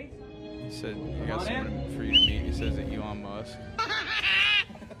 Ready? He said you got someone for you to meet. He says that Elon Musk.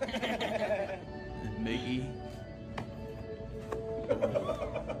 And Miggy.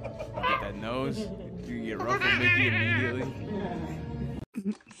 Get that nose. You get ruffled Mickey immediately.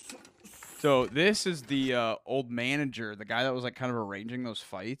 So this is the old manager, the guy that was like kind of arranging those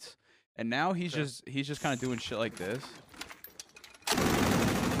fights, and now he's just kind of doing shit like this.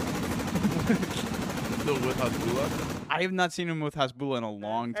 Still with Hasbulla? I have not seen him with Hasbulla in a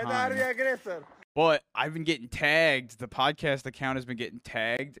long time. But I've been getting tagged. The podcast account has been getting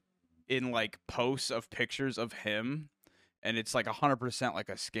tagged in like posts of pictures of him. And it's like 100% like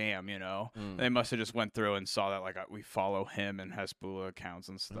a scam, They must have just went through and saw that like we follow him and Hasbulla accounts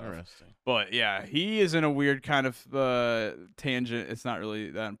and stuff. Interesting. But yeah, he is in a weird kind of tangent. It's not really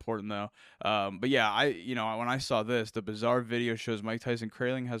that important though. But yeah, when I saw this, the bizarre video shows Mike Tyson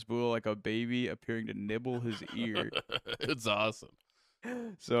cradling Hasbulla like a baby, appearing to nibble his ear. It's awesome.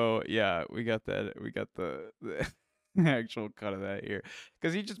 So yeah, we got that. We got the actual cut of that here,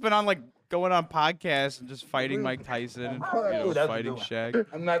 because he's just been on like going on podcasts and just fighting Mike Tyson and fighting Shaq.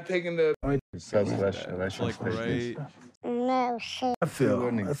 I'm not taking the. It's like right. No shit. I feel.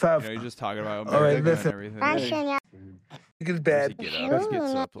 He's just talking about All right, America listen. and everything. It's bad. He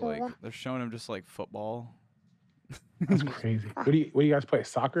gets up like they're showing him just like football. That's crazy. What do you guys play?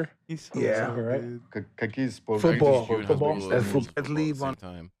 Soccer? Yeah. Soccer, right? Football. Football. Let's leave on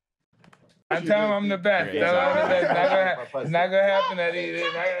time. I tell him I'm the best. It's not gonna happen that easy.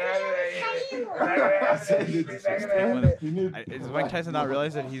 Does Mike Tyson not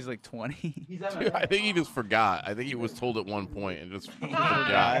realize that he's like 20? Dude, I think he just forgot. I think he was told at one point and just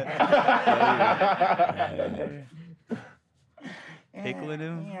forgot. Tickling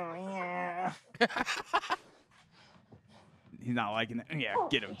him. He's not liking that. Yeah,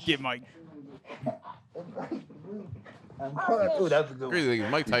 get him. Get Mike. Ooh, that's a good one. Crazy thing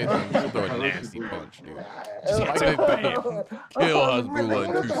is Mike Tyson will throw a nasty punch, dude. Mike Tyson kill Hasbulla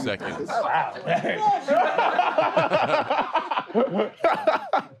in 2 seconds.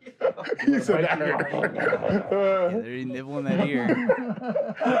 He's a Yeah, they're nibbling that ear.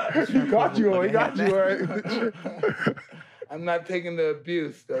 He got you. He got you. All right. I'm not taking the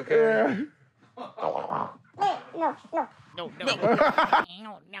abuse, okay? No.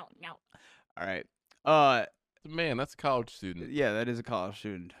 All right. Man, that's a college student. Yeah, that is a college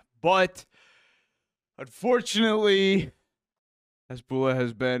student. But unfortunately, Hasbulla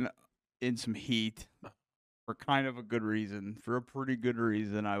has been in some heat for kind of a good reason, for a pretty good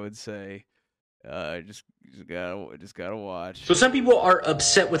reason, I would say. Just gotta watch. So some people are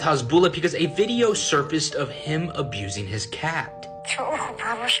upset with Hasbulla because a video surfaced of him abusing his cat.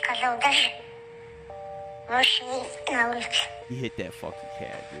 He hit that fucking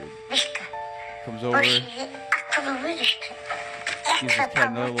cat, dude. Comes over. Gives his cat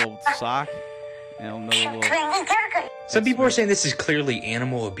another little sock. And another little... Some people are saying this is clearly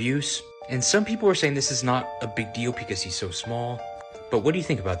animal abuse, and some people are saying this is not a big deal because he's so small. But what do you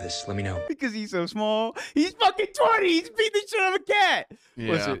think about this? Let me know. Because he's so small. He's fucking 20. He's beating the shit out of a cat.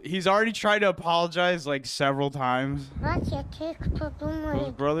 Yeah. Listen, he's already tried to apologize like several times.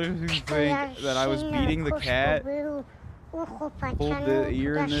 Those brothers who think that I was beating the cat, pulled the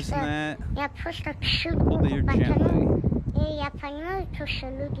ear and this and that, pulled the ear gently.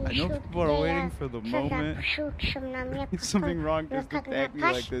 I know people are waiting for the moment. If something wrong, just attack me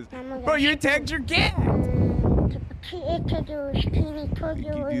like this. Bro, you attacked your cat! You do this, you do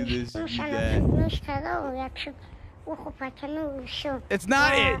that. It's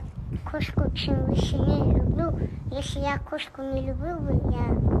not it!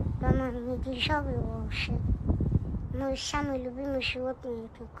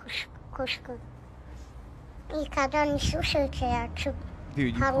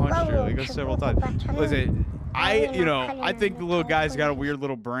 Dude, you punched her like several times. Listen, I think the little guy's got a weird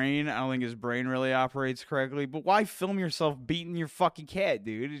little brain. I don't think his brain really operates correctly. But why film yourself beating your fucking cat,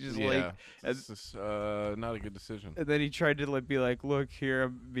 dude? It's just it's just not a good decision. And then he tried to be like, look here,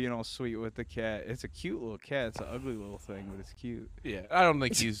 I'm being all sweet with the cat. It's a cute little cat. It's an ugly little thing, but it's cute. Yeah, I don't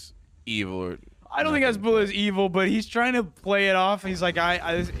think he's evil or. I don't think Hasbulla is evil, but he's trying to play it off. He's like,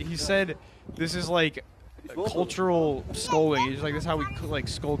 he said, this is like cultural scolding. He's like, this is how we like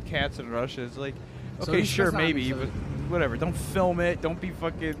scold cats in Russia. It's like, okay, sure, maybe, but whatever. Don't film it. Don't be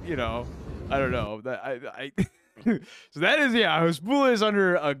fucking, I don't know. So that is, Hasbulla is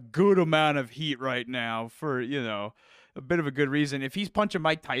under a good amount of heat right now for, a bit of a good reason. If he's punching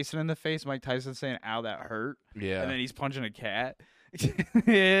Mike Tyson in the face, Mike Tyson saying, "Ow, that hurt," Yeah. and then he's punching a cat.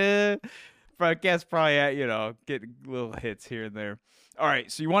 Yeah, cat's probably at getting little hits here and there. All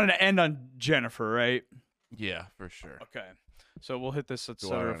right, so you wanted to end on Jennifer, right? Yeah, for sure. Okay, so we'll hit this Go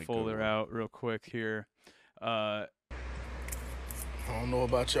on, folder go on. out real quick here. I don't know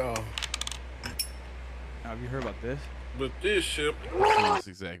about y'all. Have you heard about this? But this shit. This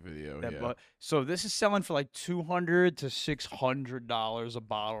exact video. That Yeah. So this is selling for like $200 to $600 a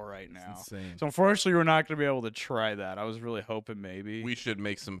bottle right now. insane. So unfortunately, we're not going to be able to try that. I was really hoping maybe. We should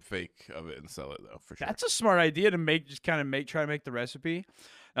make some fake of it and sell it though, for sure. That's a smart idea to try to make the recipe.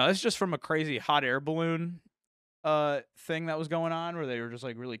 Now this is just from a crazy hot air balloon thing that was going on where they were just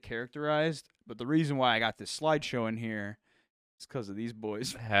like really characterized. But the reason why I got this slideshow in here is because of these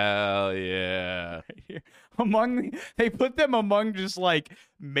boys. Hell yeah. Right here. They put them among just like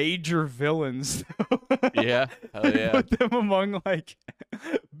major villains. Yeah, hell They yeah. put them among like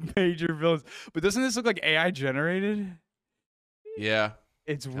major villains. But doesn't this look like AI generated? Yeah.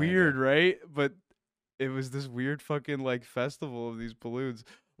 It's weird, right? But it was this weird fucking like festival of these balloons.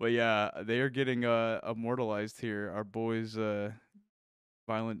 But yeah, they are getting immortalized here. Our boys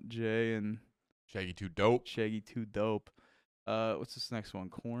Violent J and Shaggy 2 Dope. Shaggy 2 Dope. What's this next one?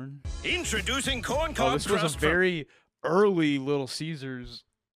 Corn? Introducing Corn Oh, Cob this was Crust a from- very early Little Caesars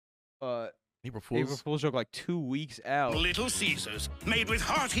April Fools joke, like 2 weeks out. Little Caesars, made with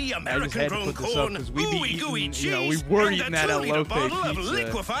hearty I just American had to grown put this up corn, because we be ooey gooey eating, cheese, we were and eating a that at 2-liter Lotte bottle of Pizza,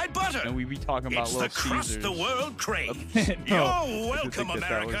 liquefied butter. and we be talking about It's Little the crust Caesars. the world craves. No, You're I just welcome, think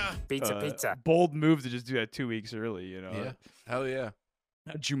that America. was, bold move to just do that 2 weeks early, Yeah. Hell yeah.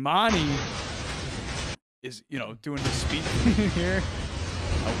 Now, Jumani is, doing his speech here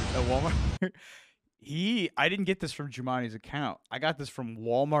at Walmart. I didn't get this from Jumani's account. I got this from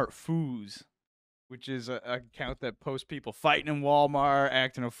Walmart Foods, which is an account that posts people fighting in Walmart,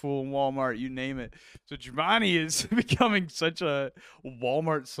 acting a fool in Walmart, you name it. So Jumani is becoming such a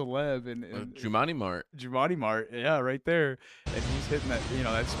Walmart celeb. And Jumani Mart. Jumani Mart, yeah, right there. And he's hitting that,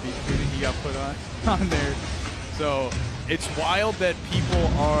 that speed shooting he got put on there. So it's wild that people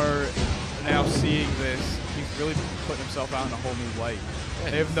are now seeing this. He's really putting himself out in a whole new light.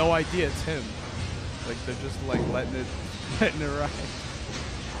 They have no idea it's him. Like they're just like letting it ride.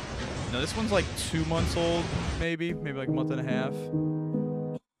 No, this one's like 2 months old, maybe like a month and a half.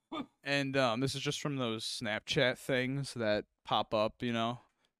 And this is just from those Snapchat things that pop up,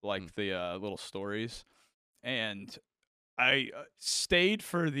 like the little stories. And I stayed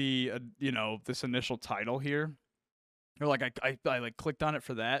for the this initial title here. Or like I like clicked on it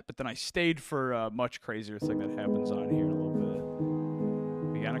for that, but then I stayed for a much crazier thing that happens on here in a little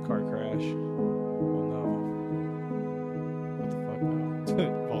bit. We got in a car crash. Oh no. What the fuck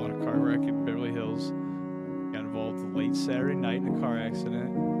now? Fall in a car wreck in Beverly Hills. Got involved late Saturday night in a car accident.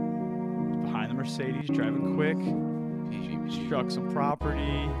 Was behind the Mercedes, driving quick. Struck some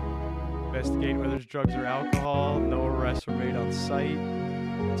property. Investigating whether there's drugs or alcohol. No arrests were made on site.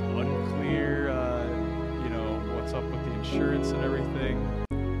 It's unclear, what's up with the insurance and everything.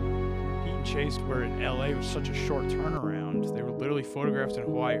 Pete and Chase were in LA. It was such a short turnaround. They were literally photographed in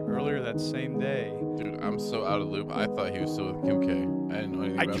Hawaii earlier that same day. Dude, I'm so out of the loop. I thought he was still with Kim K. I didn't know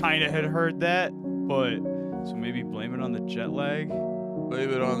anything I about kind of had heard that, but so maybe blame it on the jet lag.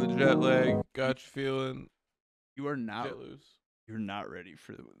 Blame it on the jet lag. Got you feeling. You are not. Jet loose. You're not ready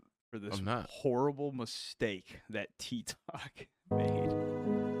for this I'm not. horrible mistake that T-Talk made.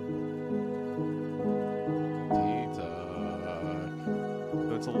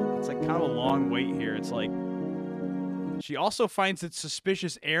 So it's like kind of a long wait here. It's like she also finds it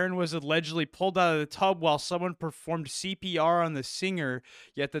suspicious Aaron was allegedly pulled out of the tub while someone performed CPR on the singer,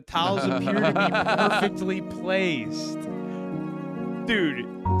 yet the towels appear to be perfectly placed. Dude,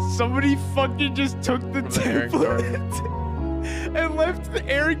 somebody fucking just took the template and left the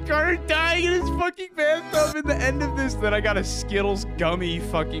Aaron Carter dying in his fucking bathtub in the end of this. Then I got a Skittles gummy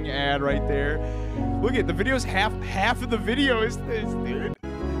fucking ad right there. Look at the video's half of the video is this, dude.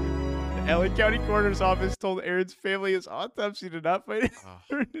 The LA County Coroner's Office told Aaron's family his autopsy did not find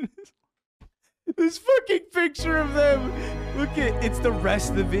it. This fucking picture of them. Look at it's the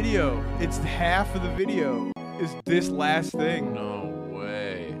rest of the video. It's half of the video. Is this last thing? No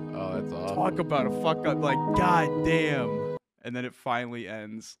way. Oh, that's awful. Talk about a fuck up, like goddamn. And then it finally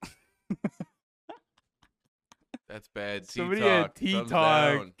ends. That's bad. Somebody T-Talk. at Thumbs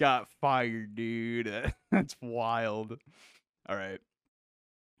T-Talk down. got fired, dude. That's wild. All right.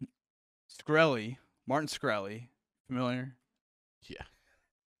 Martin Shkreli, familiar? Yeah.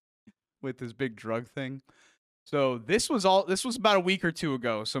 With this big drug thing. So this was about a week or two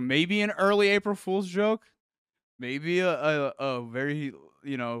ago. So maybe an early April Fool's joke. Maybe a very,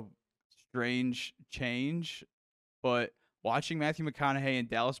 strange change, but watching Matthew McConaughey in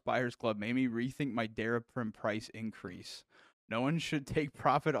Dallas Buyers Club made me rethink my Daraprim price increase. No one should take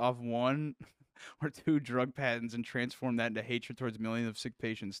profit off one or two drug patents and transform that into hatred towards millions of sick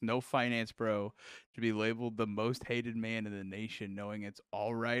patients. No finance bro should be labeled the most hated man in the nation, knowing it's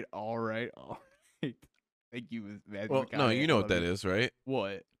all right. Thank you, Matthew Well, McConaughey. no, you know I what love that you. is, right?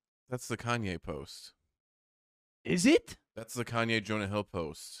 What? That's the Kanye post. Is it? That's the Kanye Jonah Hill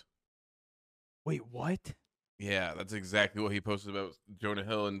post. Wait, what? Yeah, that's exactly what he posted about Jonah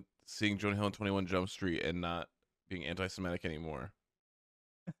Hill and seeing Jonah Hill in 21 Jump Street and not being anti-Semitic anymore.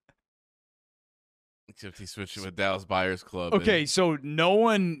 Except he switched it with Dallas Buyers Club. Okay, so no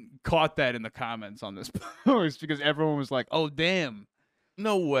one caught that in the comments on this post because everyone was like, "Oh, damn."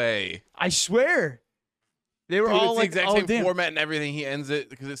 No way. I swear. They were Dude, all it's like, the exact "Oh, same damn." format and everything. He ends it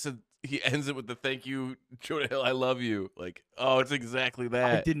because it said he ends it with the "Thank you, Jonah Hill. I love you." Like, oh, it's exactly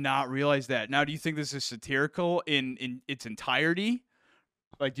that. I did not realize that. Now, do you think this is satirical in its entirety?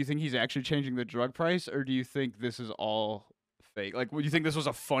 Like, do you think he's actually changing the drug price, or do you think this is all fake? Like, would you think this was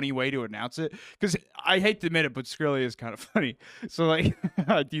a funny way to announce it? Because I hate to admit it, but Skrilla is kind of funny. So, like,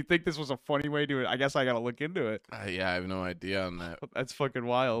 do you think this was a funny way to? I guess I gotta look into it. Yeah, I have no idea on that. That's fucking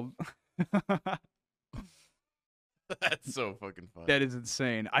wild. That's so fucking funny. That is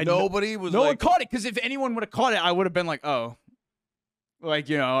insane. Nobody was. No one like, caught it, because if anyone would have caught it, I would have been like, oh. Like,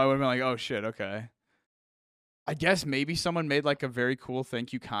 I would have been like, oh, shit, okay. I guess maybe someone made, like, a very cool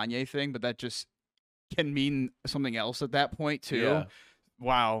thank you Kanye thing, but that just can mean something else at that point, too. Yeah.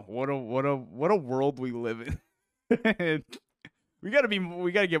 Wow, what a world we live in. we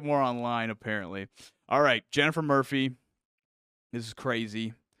gotta get more online, apparently. All right, Jennifer Murphy. This is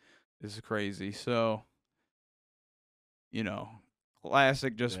crazy. So,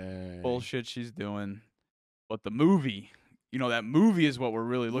 classic just bullshit she's doing. But the movie, that movie is what we're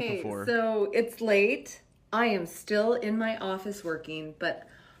really looking for. So it's late. I am still in my office working, but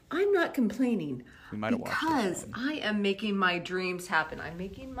I'm not complaining We might have watched because I am making my dreams happen. I'm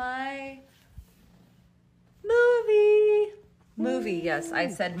making my movie. Yes, I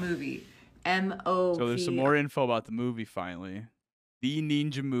said movie. M-O-V. So there's some more info about the movie finally. The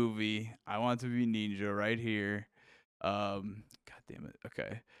Ninja movie. I want to be Ninja right here. God damn it.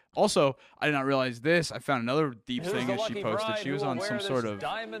 Okay. Also, I did not realize this. I found another deep thing that she posted. She was on some sort of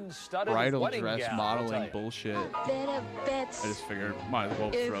bridal dress modeling bullshit. I just figured might as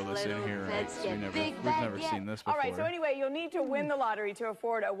well throw this in here, right? 'Cause we've never seen this before. All right, so anyway, you'll need to win the lottery to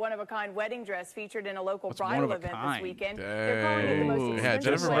afford a one-of-a-kind wedding dress featured in a local What's bridal event one-of-a-kind? this weekend. They're calling it the most Yeah, expensive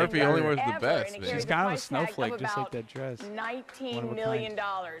Jennifer wedding Murphy dress only wears the ever, best, and it man. carries She's kind of a price tag snowflake, just like about that dress. $19 million.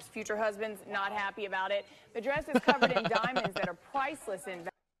 Future husbands not happy about it. The dress is covered in diamonds that are priceless in value.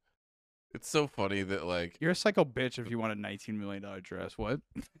 It's so funny that like You're a psycho bitch if you want a $19 million dress. What?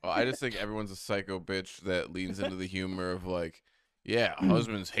 well, I just think everyone's a psycho bitch that leans into the humor of like, yeah,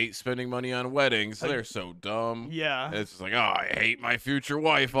 husbands hate spending money on weddings. They're so dumb. Yeah. And it's just like, oh, I hate my future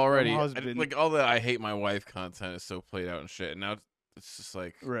wife already. Husband. And, like all that I hate my wife content is so played out and shit. And now it's just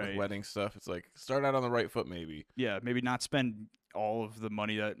like Right. with wedding stuff. It's like start out on the right foot maybe. Yeah, maybe not spend all of the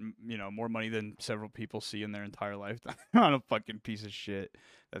money that, more money than several people see in their entire lifetime on a fucking piece of shit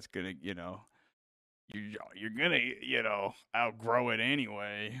that's gonna, you're gonna, outgrow it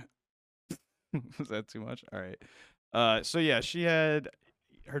anyway. Was that too much? All right. So yeah, she had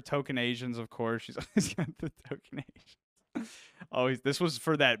her token Asians, of course. She's always got the token Asians. Always. This was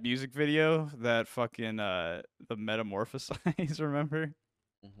for that music video, that fucking the Metamorphosize. Remember?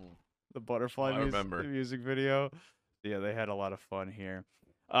 Mm-hmm. The butterfly I remember. music video. Yeah, they had a lot of fun here.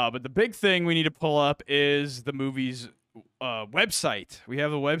 But the big thing we need to pull up is the movie's website. We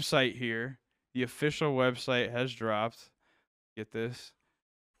have the website here. The official website has dropped. Get this.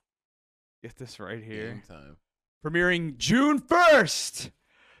 Get this right here. Game time. Premiering June 1st,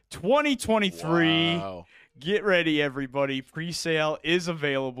 2023. Wow. Get ready, everybody. Pre-sale is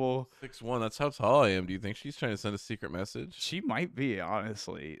available. 6'1", that's how tall I am. Do you think she's trying to send a secret message? She might be,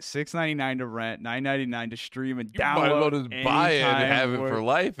 honestly. $6.99 to rent, $9.99 to stream and You might as well download. just buy it and anytime. have it for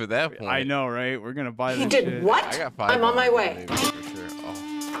life at that point. I know, right? We're gonna buy this You did shit. what? I got 5 I'm on my way. maybe, for sure. Oh.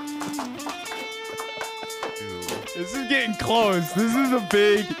 Dude. This is getting close. This is a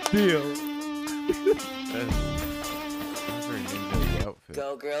big deal. That's a very ninja outfit.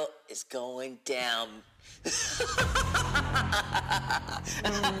 Go Girl is going down. Why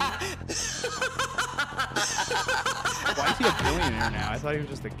is he a billionaire now? I thought he was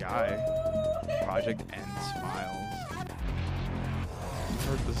just a guy. Project N Smiles. I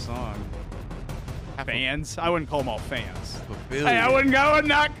heard the song. Fans? I wouldn't call them all fans. Hey, I would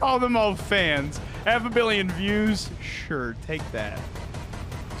not call them all fans. Half a billion views. Sure, take that.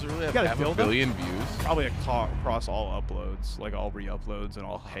 Does it really have got a half a dildo? billion views? Probably across all uploads, like all re-uploads and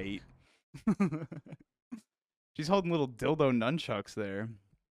all hate. She's holding little dildo nunchucks there.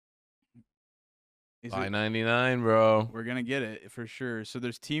 $5.99, bro. We're gonna get it for sure. So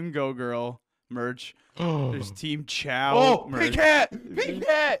there's Team Go Girl merch. There's Team Chow. Oh, merch. Pink Hat! Pink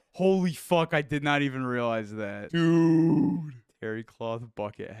Hat! Holy fuck! I did not even realize that, dude. Terry cloth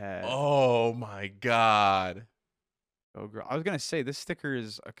bucket hat. Oh my god. Go Girl. I was gonna say this sticker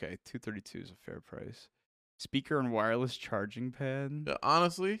is okay. $232 is a fair price. Speaker and wireless charging pad.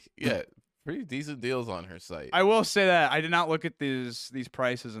 Honestly, yeah, pretty decent deals on her site. I will say that I did not look at these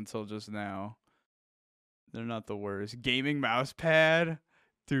prices until just now. They're not the worst. Gaming mouse pad.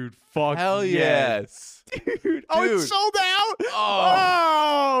 Dude, fuck Hell yes. Dude. Oh, it's sold out.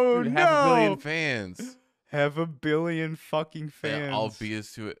 Oh, dude, no. half a billion fans. Half a billion fucking fans. Yeah, all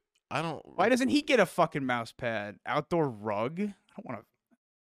BS to it. I don't. Why doesn't he get a fucking mouse pad? Outdoor rug? I don't want to.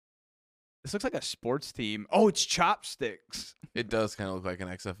 This looks like a sports team. Oh, it's chopsticks. It does kind of look like an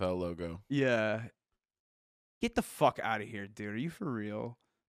XFL logo. Yeah. Get the fuck out of here, dude. Are you for real?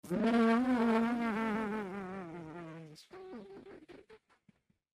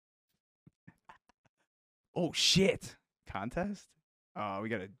 Oh, shit. Contest? Oh, we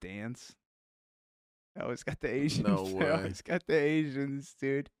got to dance. Oh, it's got the Asians. No Oh, way. it's got the Asians,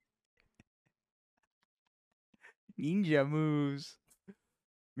 dude. Ninja moves.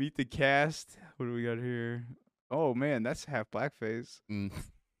 Meet the cast. What do we got here? Oh, man, that's half blackface.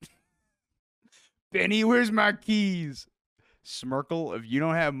 Benny, where's my keys? Smirkle, if you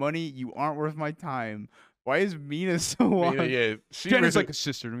don't have money, you aren't worth my time. Why is Mina so long? Mina, yeah, she Jenna's really- like a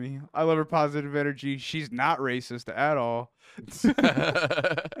sister to me. I love her positive energy. She's not racist at all. All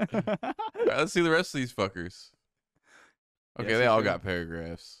right, let's see the rest of these fuckers. Okay, Yes, they all okay. got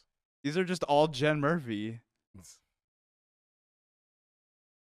paragraphs. These are just all Jen Murphy.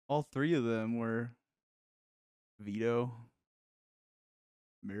 All three of them were Vito,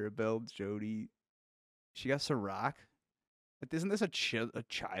 Mirabelle, Jody. She got Ciroc. But isn't this a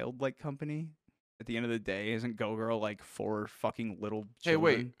childlike company? At the end of the day, isn't Go Girl like for fucking little Hey, children?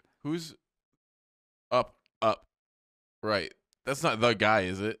 wait. Who's up? Right. That's not the guy,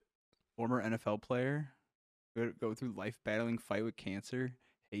 is it? Former NFL player. Go through life battling fight with cancer.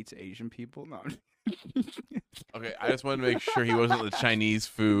 Hates Asian people. No. Okay, I just wanted to make sure he wasn't the Chinese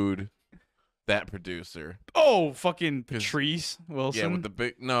food that producer. Oh, fucking Patrice Wilson. Yeah, with the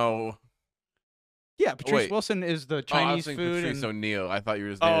big no. Yeah, Patrice wait. Wilson is the I was Chinese thinking food. Patrice and... O'Neal. I thought you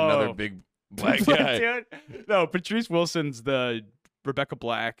were just naming another big black guy. Dude. No, Patrice Wilson's the Rebecca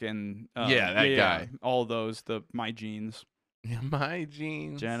Black and Yeah, that guy. All those, the My Jeans. Yeah, My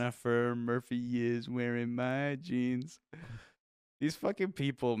Jeans. Jennifer Murphy is wearing my jeans. These fucking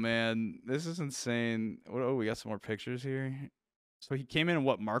people, man. This is insane. Oh, we got some more pictures here. So he came in and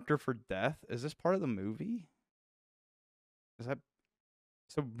what, marked her for death? Is this part of the movie? Is that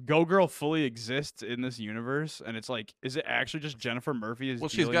so Go Girl fully exists in this universe? And it's like, is it actually just Jennifer Murphy Well,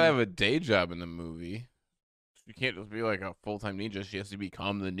 she's got to have a day job in the movie. She can't just be like a full-time ninja. She has to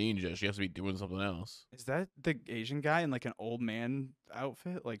become the ninja. She has to be doing something else. Is that the Asian guy in like an old man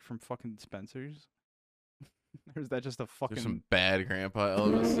outfit, like from fucking Spencer's? Or is that just a fucking There's some bad grandpa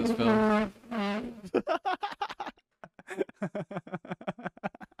elements to this film.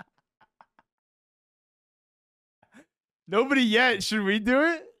 Nobody yet. Should we do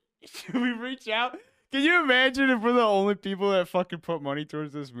it? Should we reach out? Can you imagine if we're the only people that fucking put money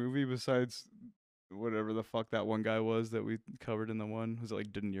towards this movie besides whatever the fuck that one guy was that we covered in the one? Was it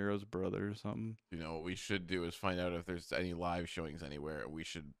like De Niro's brother or something? You know, what we should do is find out if there's any live showings anywhere. We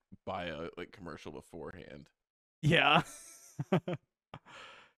should buy a commercial beforehand. Yeah.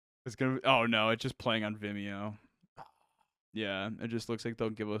 It's gonna be, oh no, it's just playing on Vimeo. Yeah, it just looks like they'll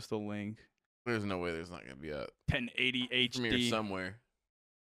give us the link. There's no way there's not gonna be a 1080 premiere HD somewhere.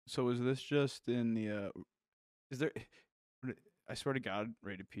 So is this just in the is there I swear to God,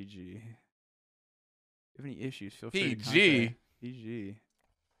 rated PG. If you have any issues, feel free to PG? contact PG.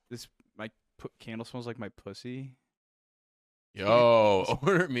 This my candle smells like my pussy. Yo,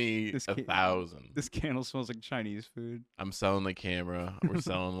 order me This 1,000. This candle smells like Chinese food. I'm selling the camera. We're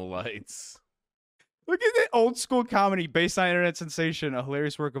selling the lights. Look at the old school comedy based on internet sensation, a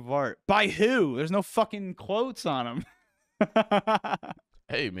hilarious work of art. By who? There's no fucking quotes on them.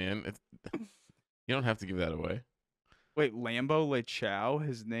 Hey, man, you don't have to give that away. Wait, Lambo Le Chow,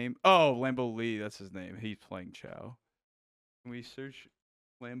 his name? Oh, Lambo Lee, that's his name. He's playing Chow. Can we search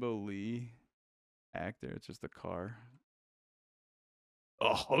Lambo Lee actor? It's just a car.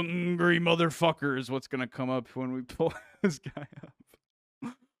 A hungry motherfucker is what's gonna come up when we pull this guy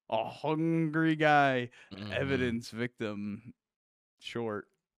up. A hungry guy, Mhm. evidence victim, short.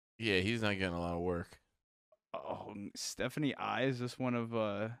 Yeah, he's not getting a lot of work. Oh, Stephanie I, is this one of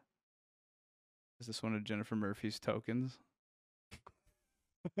Jennifer Murphy's tokens?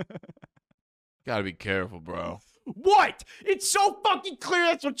 Gotta be careful, bro. What? It's so fucking clear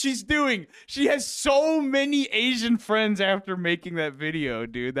that's what she's doing. She has so many Asian friends after making that video,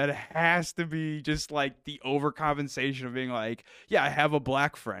 dude. That has to be just like the overcompensation of being like, yeah, I have a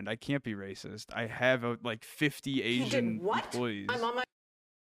black friend. I can't be racist. I have like 50 Asian employees. I'm on my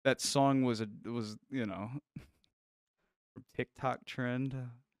That song was you know, from TikTok trend.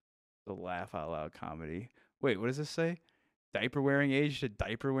 The laugh out loud comedy. Wait, what does this say? Diaper wearing age to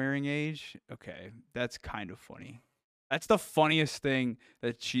diaper wearing age? Okay, that's kind of funny. That's the funniest thing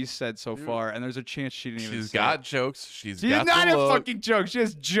that she's said so far, and there's a chance she didn't even She's say got it. jokes. She's She's got not the a look. fucking joke. She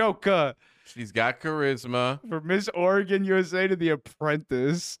has joke. She's got charisma. For Miss Oregon USA to The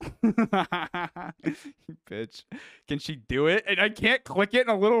Apprentice. You bitch. Can she do it? And I can't click it and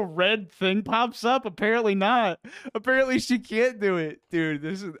a little red thing pops up? Apparently not. Apparently she can't do it. Dude,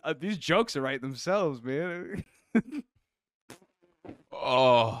 this is these jokes are right themselves, man.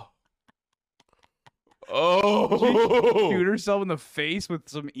 Oh. She Oh. shoot herself in the face with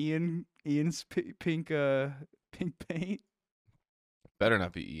some Ian's pink paint. Better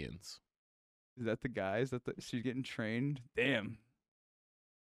not be Ian's. Is that the guy? Is that she's getting trained? Damn.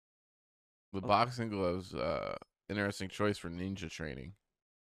 The boxing gloves, interesting choice for ninja training.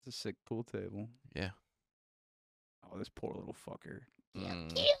 It's a sick pool table. Yeah. Oh, this poor little fucker.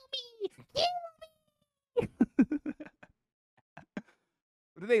 Mm.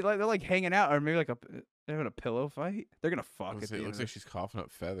 What do they like? They're like hanging out, or maybe like they're having a pillow fight. They're gonna fuck. Looks at the like end of she's coughing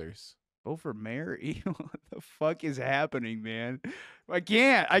up feathers. Vote for Mary. What the fuck is happening, man? I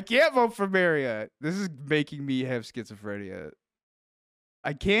can't vote for Mary yet. This is making me have schizophrenia.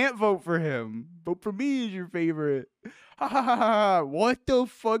 I can't vote for him. Vote for me is your favorite. Ha ha ha ha. What the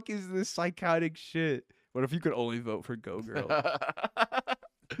fuck is this psychotic shit? What if you could only vote for Go Girl?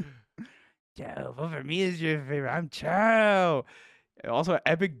 Chow, vote for me is your favorite. I'm Chow. Also,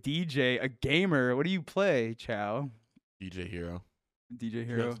 Epic DJ, a gamer. What do you play, Chow? DJ Hero. DJ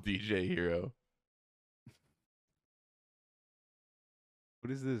Hero. Just DJ Hero.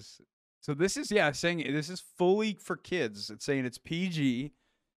 What is this? So this is, saying this is fully for kids. It's saying it's PG.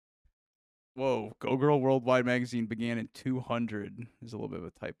 Whoa. Go Girl Worldwide magazine began in 200. There's a little bit of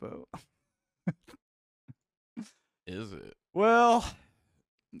a typo. Is it? Well,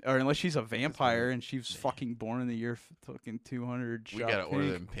 or unless she's a vampire and she's fucking born in the year fucking 200. We gotta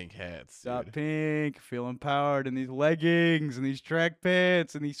order them pink hats. Shop Dude. pink, feel empowered in these leggings and these track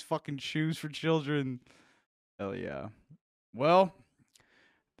pants and these fucking shoes for children. Hell yeah. Well,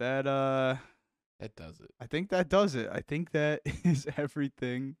 that does it. I think that does it. I think that is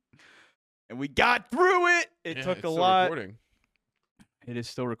everything. And we got through it. It Yeah, took it's a still lot. recording. It is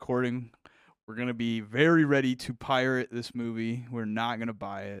still recording. We're going to be very ready to pirate this movie. We're not going to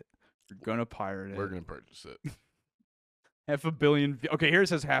buy it. We're going to pirate it. We're gonna purchase it. 500 million. Okay, here it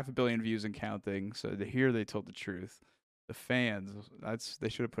says 500 million views and counting. So here they told the truth. The fans, they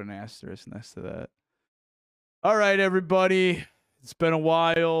should have put an asterisk next to that. All right, everybody. It's been a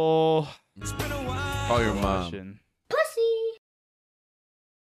while. Call your mom. Pussy.